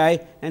Hi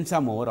and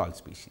sum over all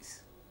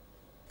species.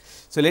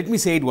 So, let me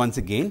say it once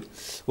again.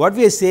 What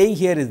we are saying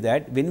here is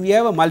that when we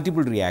have a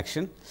multiple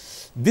reaction,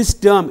 this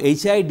term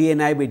Hi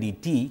dni by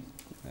dt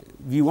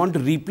we want to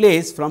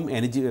replace from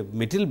energy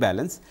material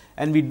balance,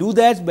 and we do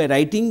that by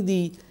writing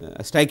the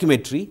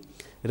stoichiometry,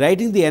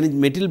 writing the energy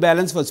material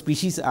balance for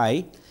species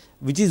I,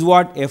 which is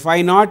what f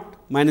I naught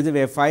minus of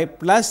f I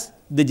plus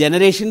the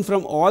generation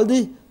from all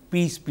the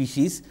p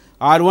species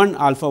R 1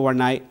 alpha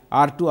 1 I,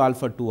 R 2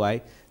 alpha 2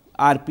 I,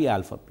 R p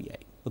alpha p I.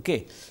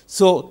 Okay.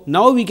 So,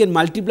 now we can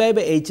multiply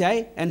by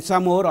Hi and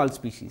sum over all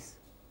species.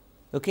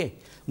 Okay.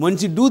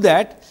 Once you do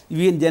that,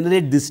 we can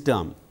generate this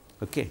term.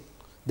 Okay.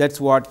 That is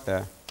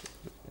what.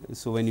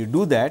 So, when you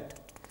do that,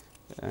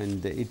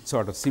 and it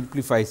sort of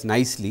simplifies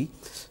nicely.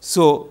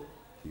 So,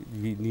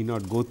 we need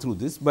not go through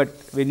this, but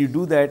when you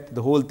do that,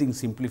 the whole thing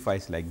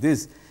simplifies like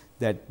this,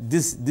 that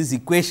this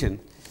equation,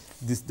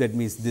 that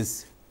means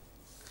this,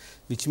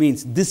 which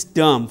means this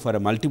term for a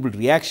multiple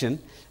reaction,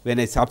 when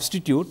I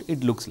substitute,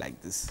 it looks like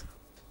this.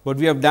 What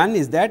we have done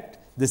is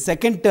that the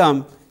second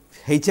term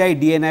Hi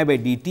dni by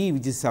dt,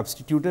 which is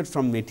substituted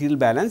from material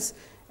balance,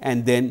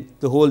 and then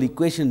the whole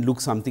equation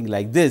looks something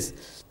like this.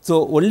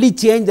 So, only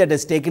change that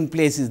has taken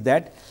place is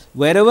that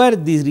wherever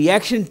the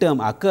reaction term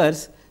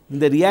occurs, in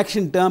the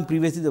reaction term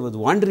previously there was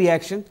one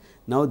reaction,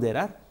 now there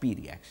are p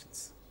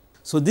reactions.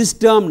 So, this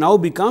term now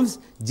becomes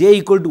j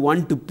equal to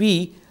 1 to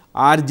p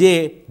R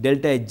j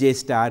delta H j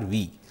star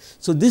V.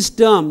 So, this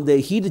term, the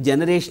heat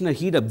generation or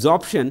heat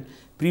absorption,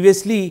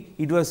 previously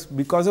it was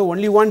because of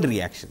only one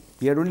reaction,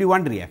 we had only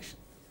one reaction,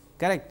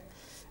 correct,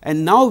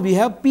 and now we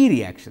have p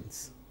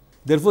reactions.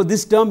 Therefore,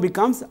 this term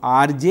becomes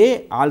R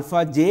j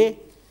alpha j,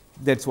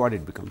 that is what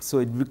it becomes. So,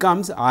 it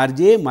becomes R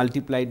j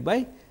multiplied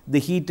by the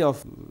heat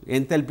of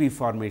enthalpy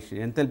formation,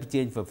 enthalpy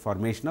change for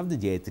formation of the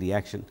jth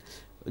reaction,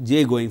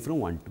 j going from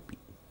 1 to p.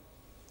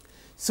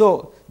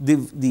 So,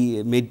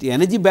 the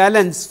energy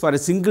balance for a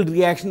single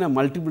reaction or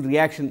multiple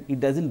reaction, it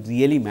does not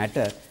really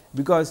matter,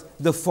 because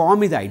the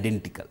form is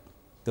identical,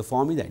 the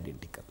form is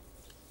identical.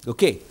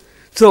 Okay.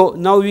 So,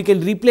 now we can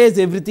replace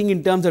everything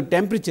in terms of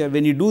temperature.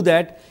 When you do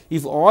that,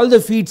 if all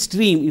the feed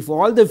stream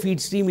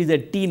is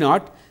at T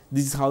naught,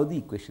 this is how the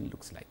equation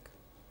looks like.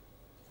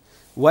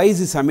 Why is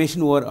the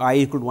summation over I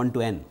equal to 1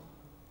 to n?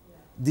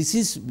 This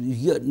is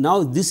here,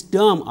 now this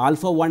term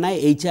alpha 1 I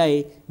H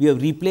I, we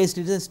have replaced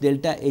it as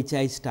delta H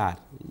I star,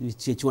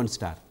 which H 1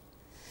 star.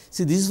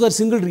 See, this is for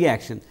single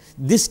reaction.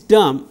 This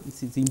term,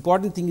 see, the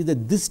important thing is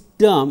that this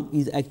term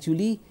is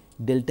actually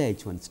delta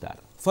H 1 star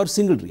for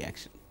single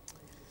reaction.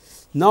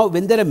 Now,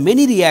 when there are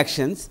many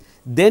reactions,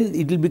 then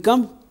it will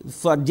become,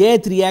 for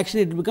jth reaction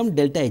it will become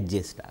delta H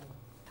j star.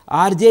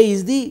 R j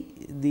is the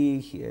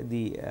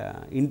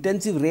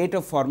intensive rate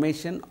of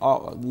formation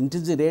or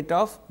intensive rate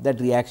of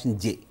that reaction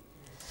j.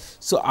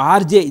 So, R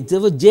j, there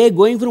was j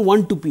going from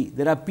 1 to p,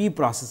 there are p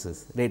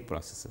processes, rate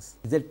processes,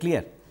 is that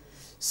clear?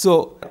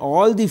 So,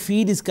 all the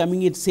feed is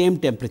coming at same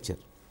temperature,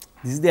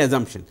 this is the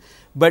assumption,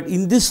 but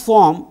in this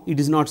form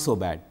it is not so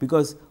bad,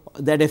 because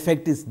that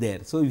effect is there.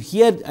 So,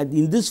 here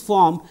in this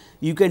form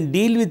you can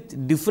deal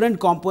with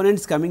different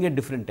components coming at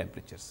different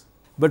temperatures,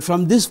 but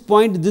from this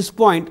point to this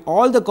point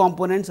all the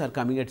components are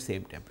coming at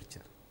same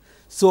temperature.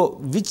 So,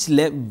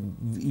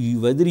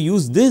 whether you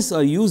use this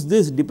or use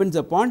this depends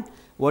upon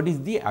what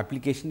is the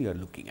application you are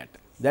looking at,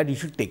 that you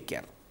should take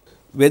care.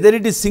 Whether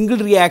it is single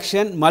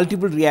reaction,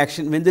 multiple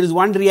reaction, when there is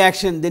one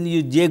reaction, then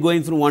you j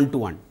going from 1 to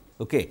 1.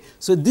 Okay.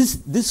 So,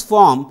 this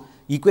form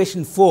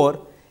equation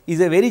 4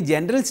 is a very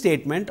general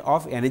statement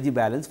of energy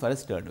balance for a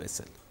stirred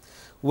vessel,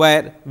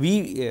 where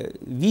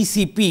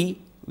Vcp,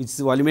 which is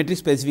volumetric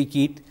specific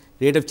heat,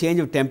 rate of change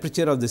of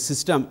temperature of the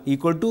system,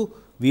 equal to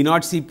V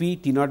naught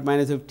Cp T naught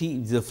minus of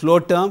T, is the flow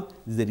term,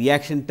 this is the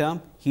reaction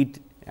term, heat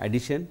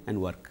addition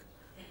and work.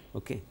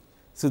 Okay.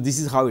 So, this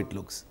is how it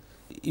looks.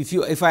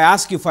 If I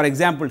ask you, for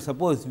example,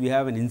 suppose we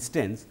have an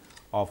instance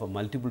of a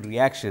multiple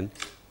reaction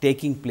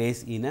taking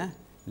place in a,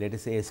 let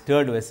us say, a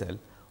stirred vessel,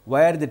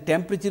 where the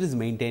temperature is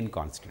maintained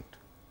constant.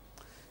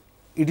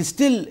 It is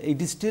still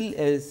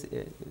as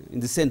in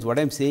the sense, what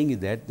I am saying is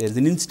that there is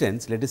an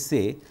instance, let us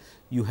say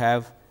you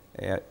have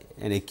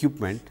an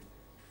equipment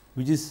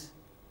which is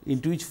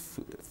into which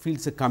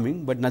fields are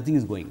coming, but nothing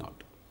is going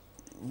out.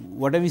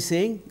 What are we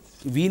saying?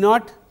 V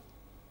naught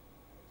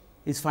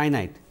is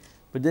finite,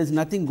 but there is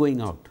nothing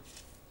going out.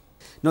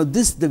 Now,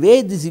 the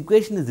way this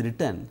equation is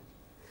written,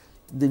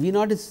 the V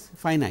naught is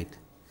finite,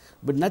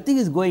 but nothing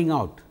is going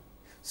out.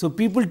 So,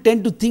 people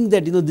tend to think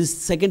that this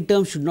second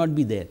term should not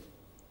be there,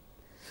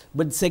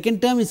 but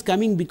second term is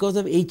coming because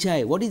of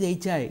HI. What is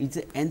HI? It is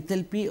the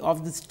enthalpy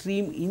of the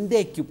stream in the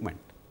equipment,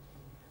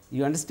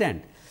 you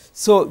understand.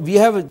 So, we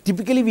have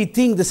typically we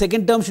think the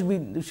second term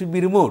should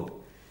be removed,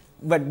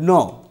 but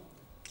no,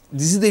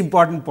 this is the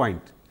important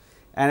point,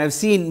 and I have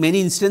seen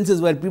many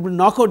instances where people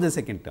knock out the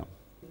second term.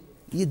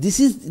 This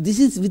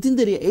is within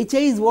the HI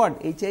is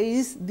what? HI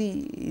is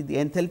the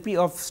enthalpy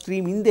of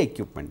stream in the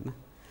equipment.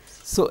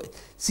 So,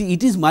 see,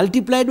 it is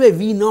multiplied by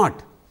V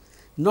naught,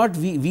 not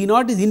V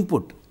naught is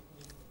input,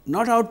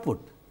 not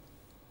output.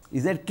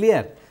 Is that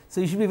clear?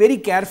 So, you should be very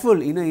careful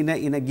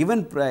in a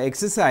given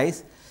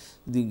exercise,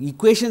 the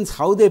equations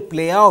how they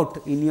play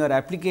out in your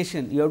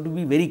application, you have to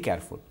be very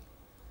careful.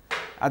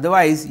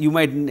 Otherwise, you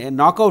might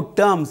knock out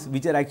terms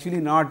which are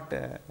actually not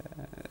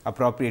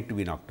appropriate to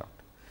be knocked out.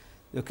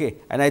 Okay.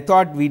 And I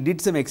thought we did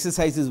some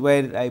exercises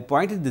where I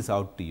pointed this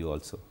out to you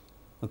also.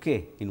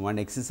 Okay. In one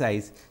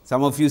exercise,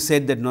 some of you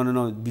said that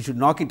no, we should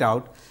knock it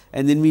out,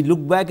 and then we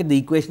look back at the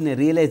equation and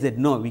realize that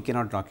no, we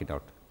cannot knock it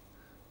out.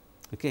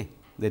 Okay.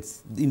 That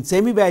is in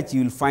semi batch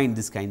you will find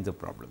these kinds of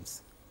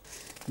problems.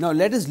 Now,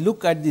 let us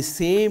look at the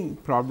same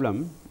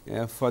problem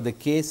for the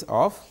case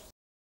of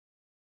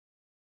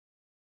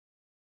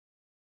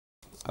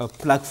a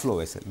plug flow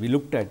vessel. We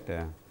looked at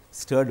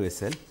stirred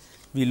vessel,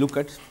 we look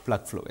at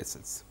plug flow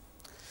vessels.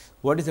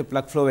 What is a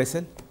plug flow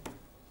vessel?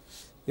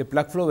 A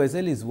plug flow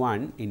vessel is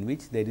one in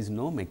which there is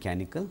no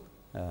mechanical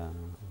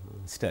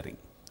stirring.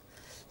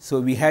 So,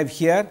 we have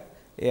here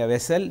a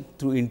vessel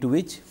into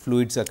which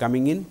fluids are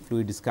coming in,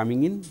 fluid is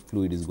coming in,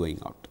 fluid is going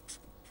out.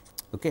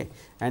 Okay.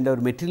 And our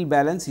material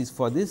balance is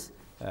for this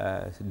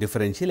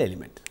differential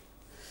element.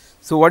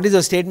 So, what is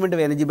the statement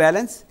of energy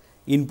balance?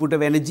 Input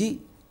of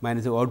energy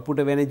minus the output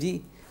of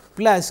energy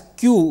plus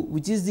Q,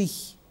 which is the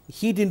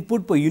heat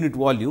input per unit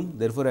volume.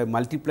 Therefore, I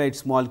multiplied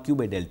small q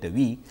by delta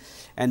V,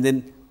 and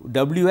then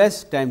W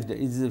s times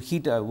is the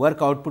heat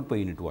work output per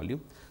unit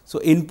volume.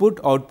 So, input,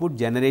 output,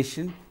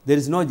 generation, there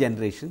is no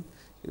generation.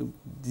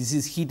 This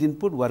is heat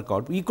input, work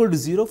output equal to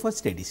 0 for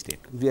steady state.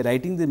 We are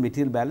writing the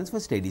material balance for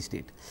steady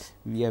state.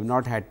 We have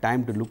not had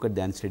time to look at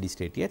the unsteady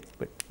state yet,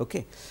 but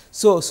okay.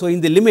 So,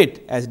 in the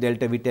limit as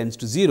delta V tends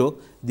to 0,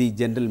 the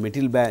general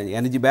material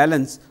energy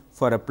balance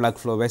for a plug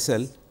flow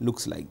vessel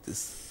looks like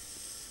this.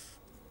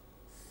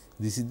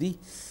 This is the,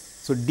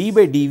 so d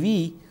by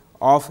dV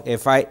of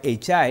Fi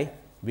Hi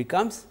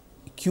becomes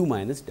Q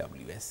minus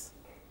Ws.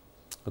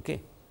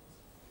 Okay.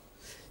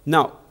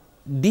 Now,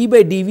 d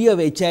by dV of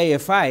Hi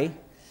Fi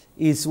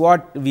is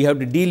what we have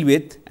to deal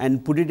with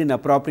and put it in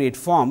appropriate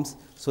forms,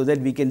 so that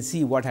we can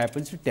see what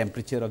happens to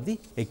temperature of the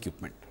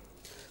equipment.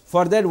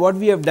 For that, what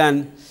we have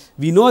done,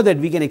 we know that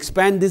we can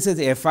expand this as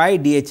Fi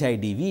dHi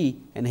dV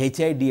and Hi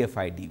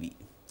dFi dV,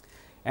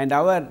 and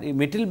our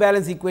material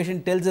balance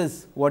equation tells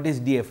us what is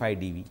dFi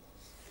dV.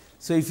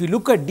 So, if you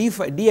look at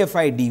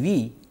dFi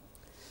dV,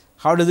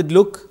 how does it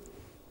look?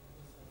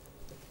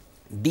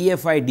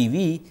 dFi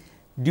dV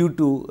due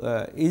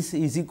to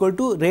is equal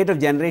to rate of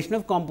generation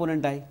of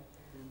component I.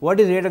 What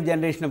is rate of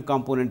generation of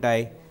component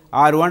I?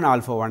 R 1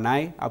 alpha 1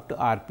 I up to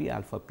R p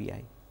alpha p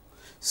I.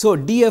 So,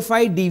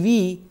 dFi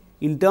dV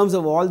in terms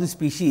of all the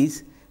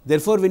species,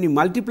 therefore, when you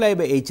multiply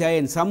by Hi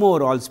and sum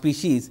over all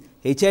species,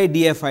 Hi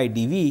dFi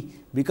dV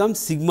becomes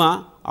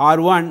sigma R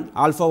 1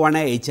 alpha 1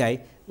 I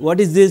Hi. What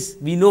is this?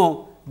 We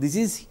know this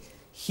is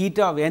heat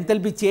of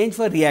enthalpy change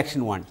for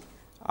reaction 1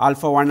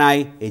 alpha 1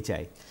 I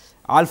Hi.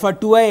 Alpha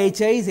 2 I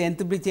Hi is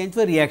enthalpy change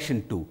for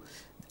reaction 2.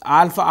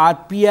 Alpha R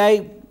p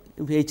I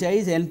Hi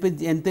is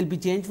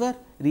enthalpy change for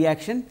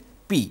reaction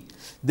P.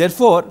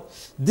 Therefore,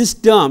 this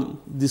term,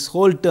 this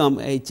whole term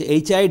Hi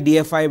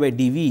dFi by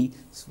dV,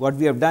 what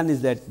we have done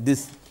is that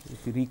this,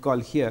 if you recall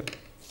here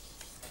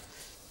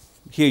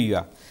you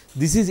are.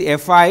 This is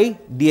Fi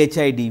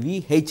dHi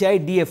dV, Hi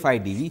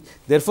dFi dV.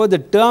 Therefore, the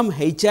term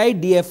Hi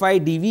dFi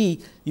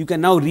dV you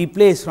can now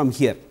replace from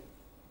here,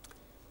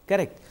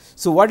 correct.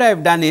 So, what I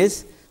have done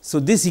is,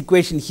 so this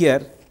equation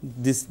here,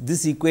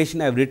 this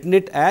equation I have written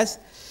it as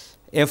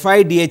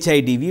Fi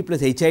dHi dV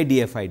plus Hi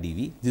dFi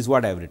dV. This is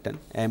what I have written.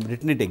 I have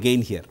written it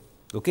again here.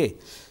 Okay.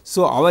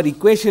 So, our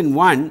equation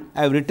 1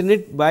 I have written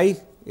it by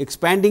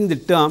expanding the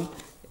term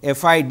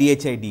Fi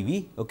dHi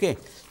dV. Okay.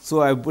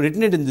 So, I have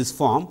written it in this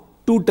form.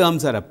 Two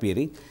terms are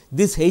appearing.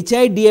 This Hi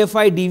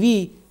dFi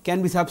dV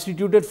can be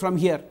substituted from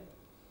here,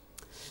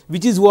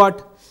 which is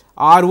what?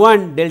 R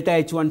 1 delta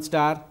H 1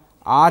 star,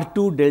 R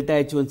 2 delta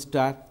H 1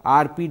 star,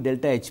 R p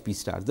delta H p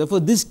star. Therefore,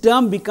 this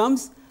term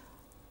becomes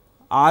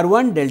R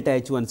 1 delta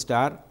H 1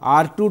 star,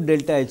 R 2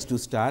 delta H 2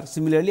 star,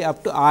 similarly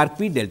up to R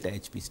p delta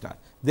H p star.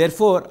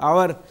 Therefore,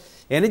 our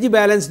energy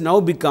balance now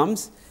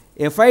becomes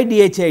Fi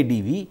dHi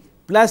dV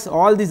plus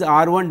all these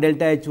R 1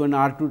 delta H 1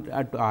 R 2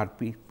 to R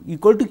p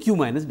equal to Q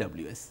minus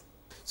Ws.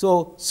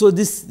 So,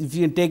 this if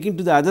you take it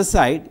to the other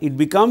side, it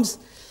becomes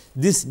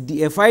this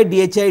Fi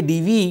dHi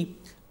dV,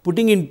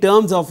 putting in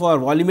terms of our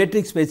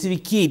volumetric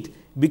specific heat,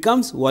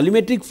 becomes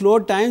volumetric flow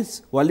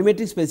times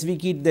volumetric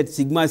specific heat, that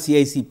sigma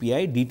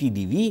CiCpi dt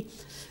dV.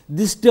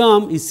 This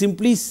term is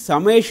simply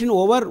summation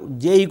over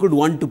j equal to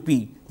 1 to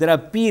p. There are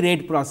p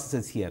rate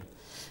processes here.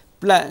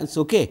 Plus,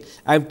 okay,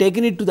 I have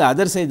taken it to the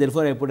other side,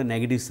 therefore, I put a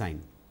negative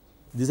sign.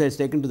 This is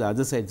taken to the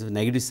other side, so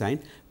negative sign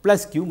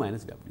plus q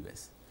minus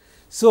Ws.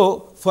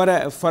 So, for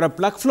a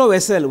plug flow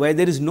vessel where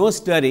there is no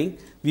stirring,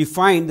 we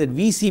find that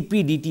Vcp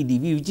dt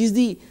dV, which is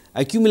the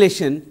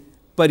accumulation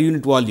per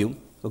unit volume.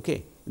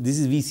 Okay. This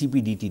is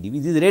Vcp dt dV.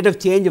 This is the rate of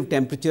change of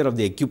temperature of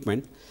the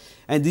equipment,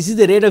 and this is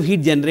the rate of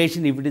heat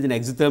generation if it is an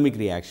exothermic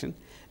reaction.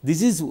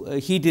 This is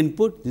heat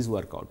input, this is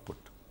work output.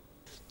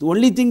 The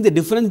only thing, the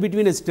difference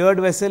between a stirred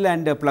vessel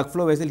and a plug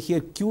flow vessel, here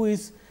Q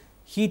is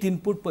heat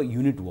input per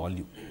unit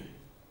volume.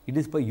 It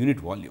is per unit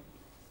volume.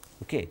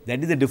 Okay.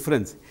 That is the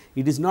difference.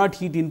 It is not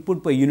heat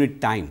input per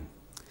unit time.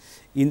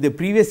 In the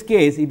previous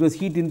case, it was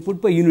heat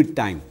input per unit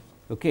time.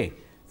 Okay.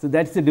 So,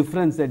 that is the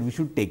difference that we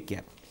should take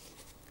care.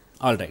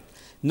 All right.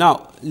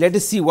 Now, let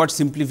us see what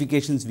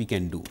simplifications we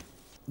can do.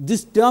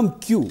 This term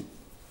Q,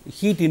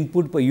 heat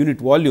input per unit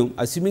volume,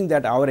 assuming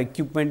that our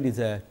equipment is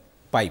a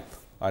pipe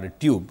or a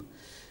tube.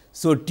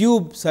 So,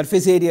 tube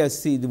surface area,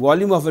 see the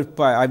volume of a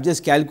pipe, I have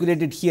just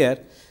calculated here,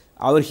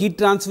 our heat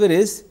transfer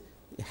is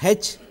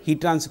H,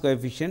 heat transfer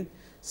coefficient,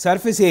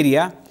 surface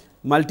area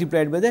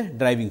multiplied by the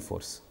driving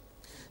force.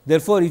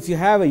 Therefore, if you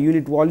have a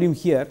unit volume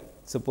here,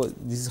 suppose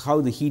this is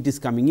how the heat is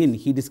coming in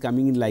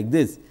like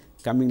this,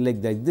 coming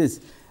like this.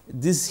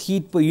 This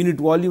heat per unit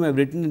volume I have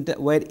written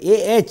where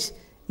Ah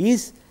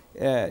is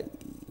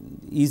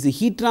the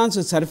heat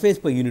transfer surface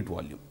per unit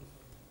volume.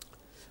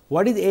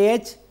 What is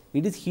Ah?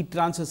 It is heat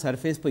transfer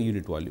surface per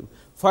unit volume.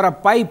 For a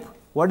pipe,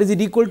 what is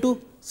it equal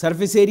to?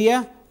 Surface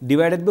area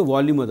divided by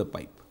volume of the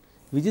pipe,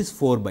 which is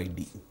 4 by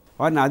d.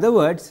 Or in other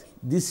words,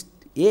 this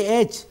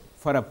Ah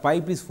for a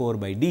pipe is 4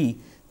 by d.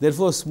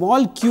 Therefore,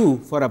 small q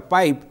for a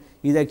pipe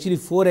is actually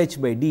 4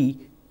 h by d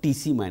T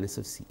c minus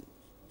of c.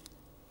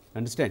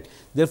 Understand?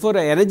 Therefore,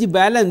 energy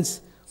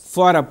balance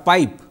for a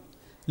pipe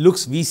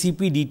looks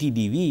Vcp dt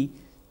dV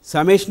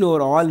summation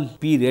over all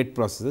p rate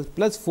processes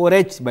plus 4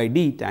 h by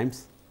d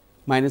times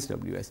minus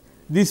Ws.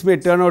 This may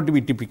turn out to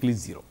be typically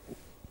 0.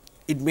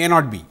 It may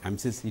not be, I am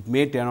saying it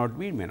may turn out to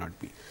be, it may not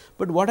be.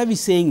 But what are we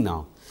saying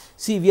now?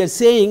 See, we are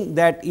saying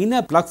that in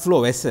a plug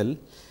flow vessel,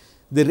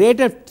 the rate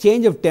of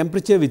change of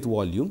temperature with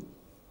volume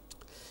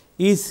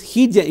is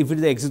heat, if it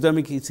is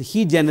exothermic, it is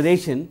heat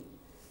generation,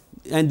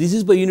 and this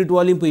is per unit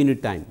volume per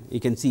unit time. You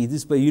can see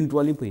this per unit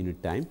volume per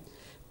unit time,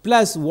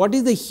 plus what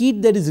is the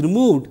heat that is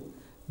removed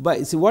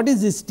by, see what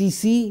is this T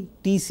c,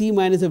 T c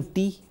minus of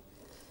T?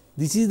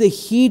 This is the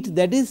heat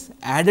that is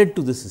added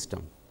to the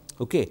system.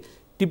 Okay.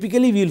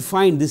 Typically, we will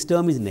find this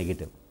term is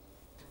negative,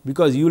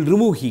 because you will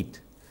remove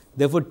heat.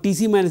 Therefore, T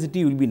c minus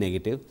T will be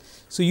negative.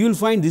 So, you will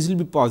find this will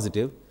be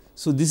positive.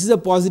 So, this is a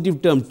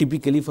positive term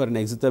typically for an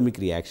exothermic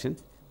reaction.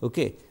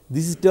 Okay.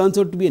 This turns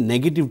out to be a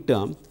negative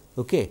term.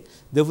 Okay.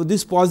 Therefore,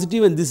 this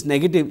positive and this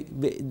negative,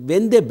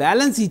 when they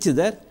balance each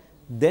other,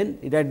 then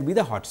it had to be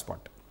the hot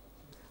spot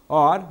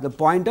or the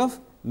point of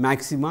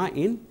maxima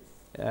in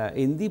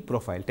the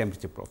profile,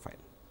 temperature profile.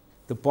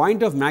 The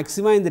point of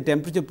maxima in the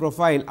temperature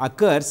profile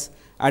occurs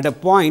at a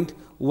point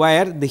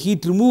where the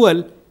heat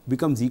removal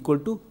becomes equal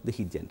to the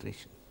heat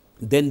generation.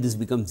 Then this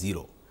becomes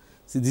 0.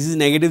 See, this is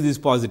negative, this is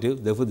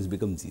positive, therefore, this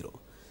becomes 0.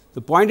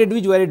 The point at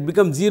which where it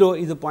becomes 0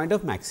 is the point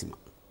of maxima.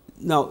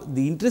 Now,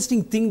 the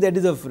interesting thing that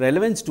is of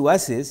relevance to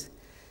us is,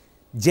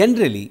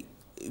 generally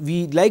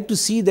we like to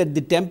see that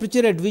the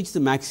temperature at which the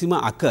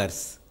maxima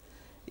occurs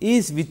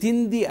is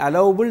within the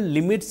allowable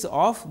limits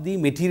of the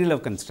material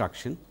of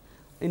construction,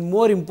 and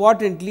more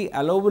importantly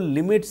allowable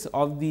limits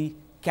of the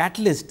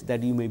catalyst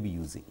that you may be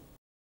using.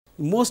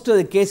 In most of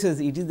the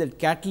cases, it is that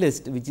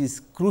catalyst which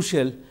is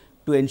crucial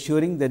to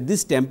ensuring that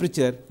this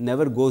temperature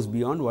never goes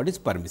beyond what is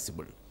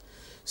permissible.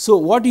 So,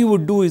 what you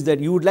would do is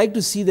that you would like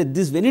to see that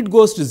this, when it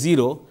goes to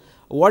 0,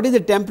 what is the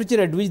temperature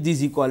at which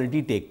this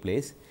equality take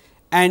place,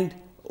 and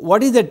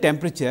what is the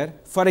temperature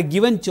for a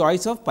given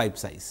choice of pipe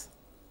size.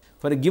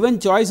 For a given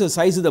choice of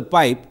size of the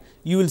pipe,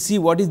 you will see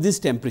what is this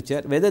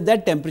temperature, whether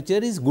that temperature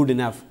is good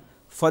enough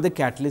for the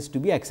catalyst to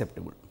be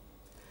acceptable.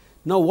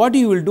 Now, what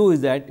you will do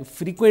is that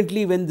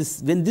frequently when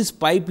this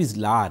pipe is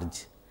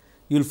large,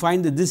 you will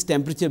find that this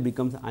temperature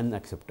becomes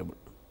unacceptable.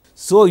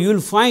 So, you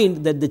will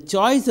find that the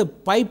choice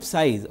of pipe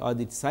size or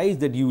the size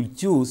that you will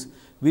choose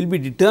will be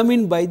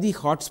determined by the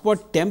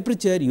hotspot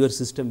temperature your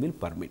system will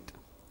permit.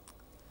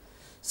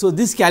 So,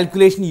 this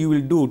calculation you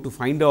will do to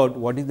find out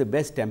what is the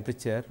best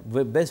temperature,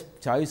 best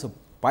choice of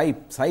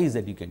pipe size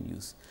that you can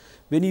use.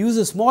 When you use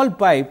a small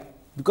pipe,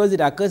 because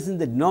it occurs in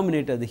the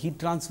denominator, the heat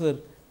transfer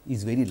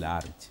is very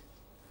large.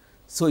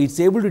 So, it is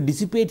able to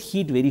dissipate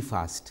heat very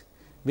fast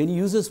when you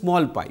use a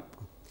small pipe.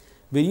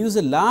 When you use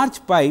a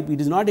large pipe,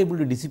 it is not able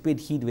to dissipate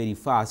heat very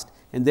fast,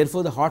 and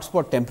therefore, the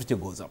hotspot temperature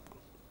goes up.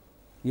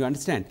 You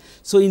understand?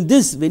 So, in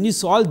this, when you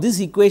solve this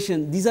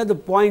equation, these are the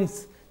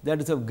points that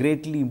is of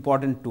greatly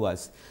important to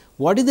us.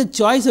 What is the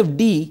choice of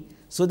D,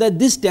 so that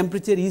this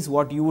temperature is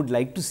what you would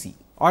like to see,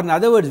 Or in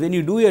other words, when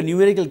you do your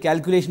numerical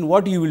calculation,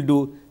 what you will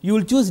do? You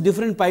will choose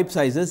different pipe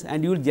sizes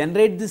and you will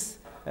generate this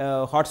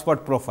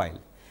hotspot profile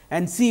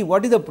and see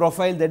what is the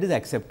profile that is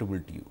acceptable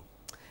to you.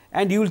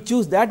 And you will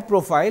choose that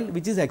profile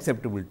which is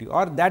acceptable to you,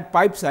 or that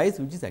pipe size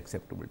which is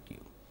acceptable to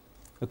you.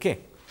 Okay.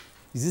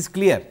 Is this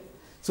clear?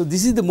 So,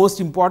 this is the most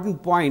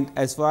important point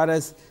as far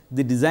as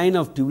the design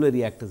of tubular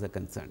reactors are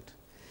concerned.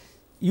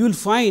 You will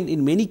find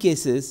in many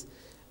cases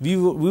we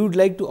would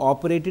like to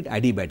operate it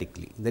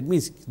adiabatically. That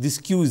means, this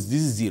Q is,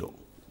 this is 0.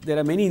 There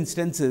are many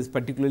instances,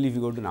 particularly if you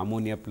go to an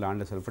ammonia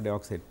plant or sulfur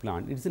dioxide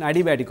plant, it is an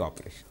adiabatic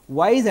operation.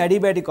 Why is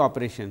adiabatic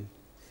operation?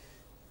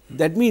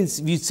 That means,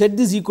 we set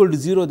this equal to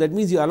 0, that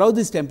means, you allow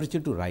this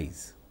temperature to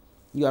rise.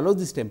 You allow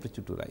this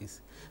temperature to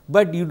rise,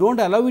 but you do not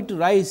allow it to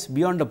rise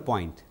beyond a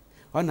point.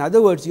 Or in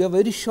other words, you have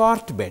very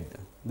short bed,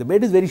 the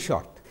bed is very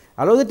short,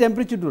 allow the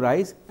temperature to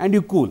rise and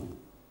you cool,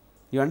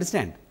 you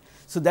understand.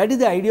 So, that is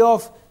the idea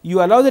of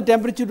you allow the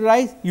temperature to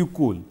rise, you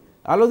cool,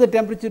 allow the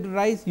temperature to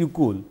rise, you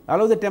cool,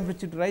 allow the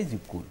temperature to rise, you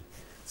cool.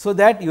 So,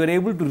 that you are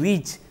able to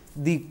reach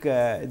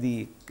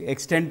the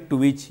extent to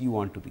which you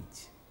want to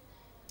reach.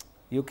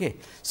 Okay.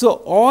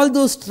 So, all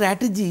those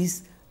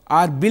strategies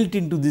are built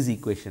into this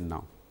equation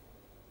now,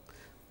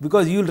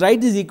 because you will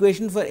write this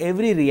equation for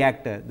every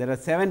reactor. There are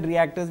 7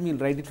 reactors, we will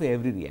write it for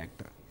every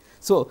reactor.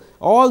 So,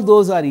 all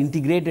those are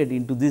integrated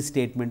into this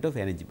statement of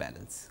energy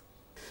balance.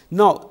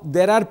 Now,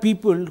 there are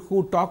people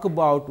who talk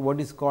about what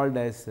is called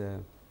as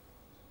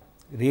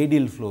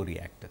radial flow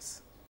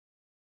reactors.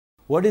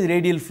 What is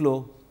radial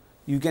flow?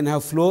 You can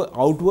have flow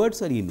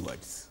outwards or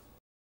inwards.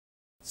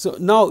 So,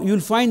 now you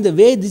will find the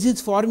way this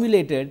is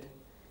formulated,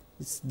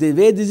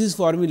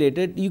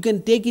 you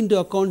can take into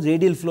account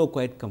radial flow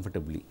quite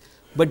comfortably.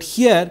 But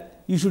here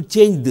you should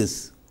change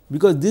this,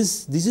 because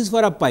this is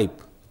for a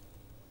pipe,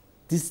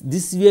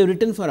 this we have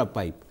written for a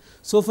pipe.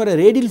 So, for a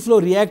radial flow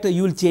reactor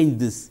you will change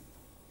this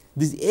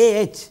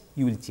AH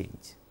you will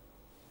change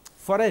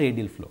for a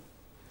radial flow.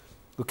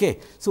 Okay.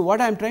 So,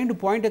 what I am trying to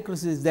point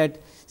across is that,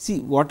 see,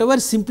 whatever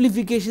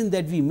simplification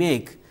that we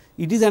make,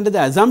 it is under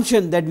the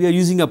assumption that we are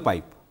using a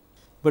pipe,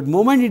 but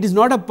moment it is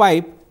not a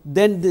pipe,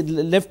 then the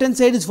left hand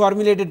side is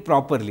formulated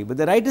properly, but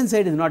the right hand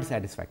side is not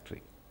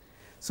satisfactory.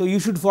 So, you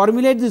should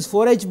formulate this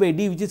 4 H by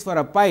D, which is for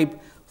a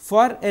pipe,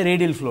 for a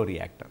radial flow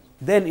reactor,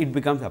 then it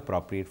becomes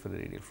appropriate for the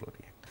radial flow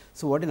reactor.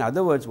 So, what in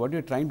other words, what you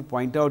are trying to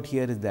point out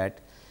here is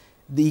that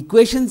the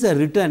equations are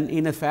written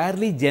in a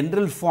fairly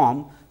general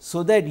form,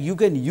 so that you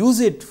can use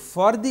it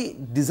for the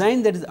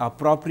design that is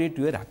appropriate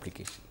to your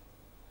application.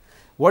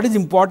 What is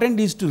important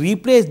is to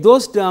replace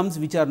those terms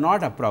which are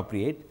not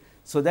appropriate,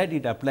 so that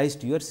it applies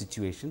to your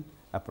situation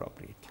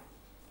appropriately.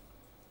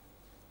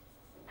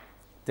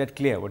 That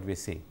clear what we are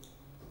saying?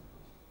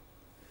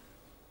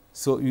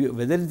 So,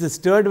 whether it is a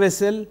stirred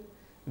vessel,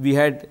 we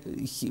had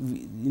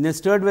in a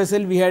stirred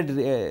vessel we had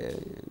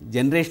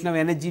generation of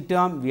energy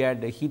term, we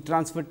had a heat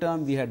transfer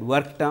term, we had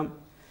work term,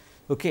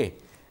 okay.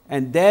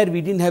 And there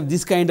we did not have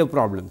this kind of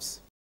problems.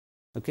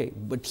 Okay.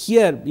 But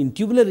here in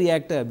tubular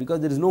reactor,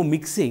 because there is no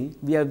mixing,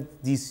 we have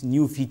these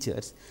new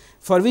features,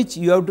 for which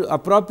you have to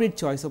appropriate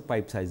choice of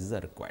pipe sizes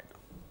are required.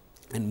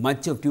 And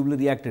much of tubular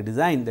reactor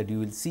design that you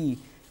will see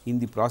in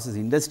the process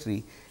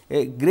industry,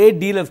 a great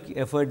deal of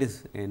effort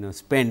is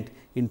spent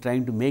in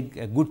trying to make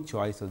a good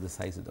choice of the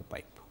size of the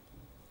pipe.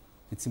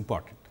 It is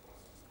important.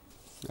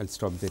 I will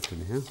stop there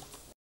today.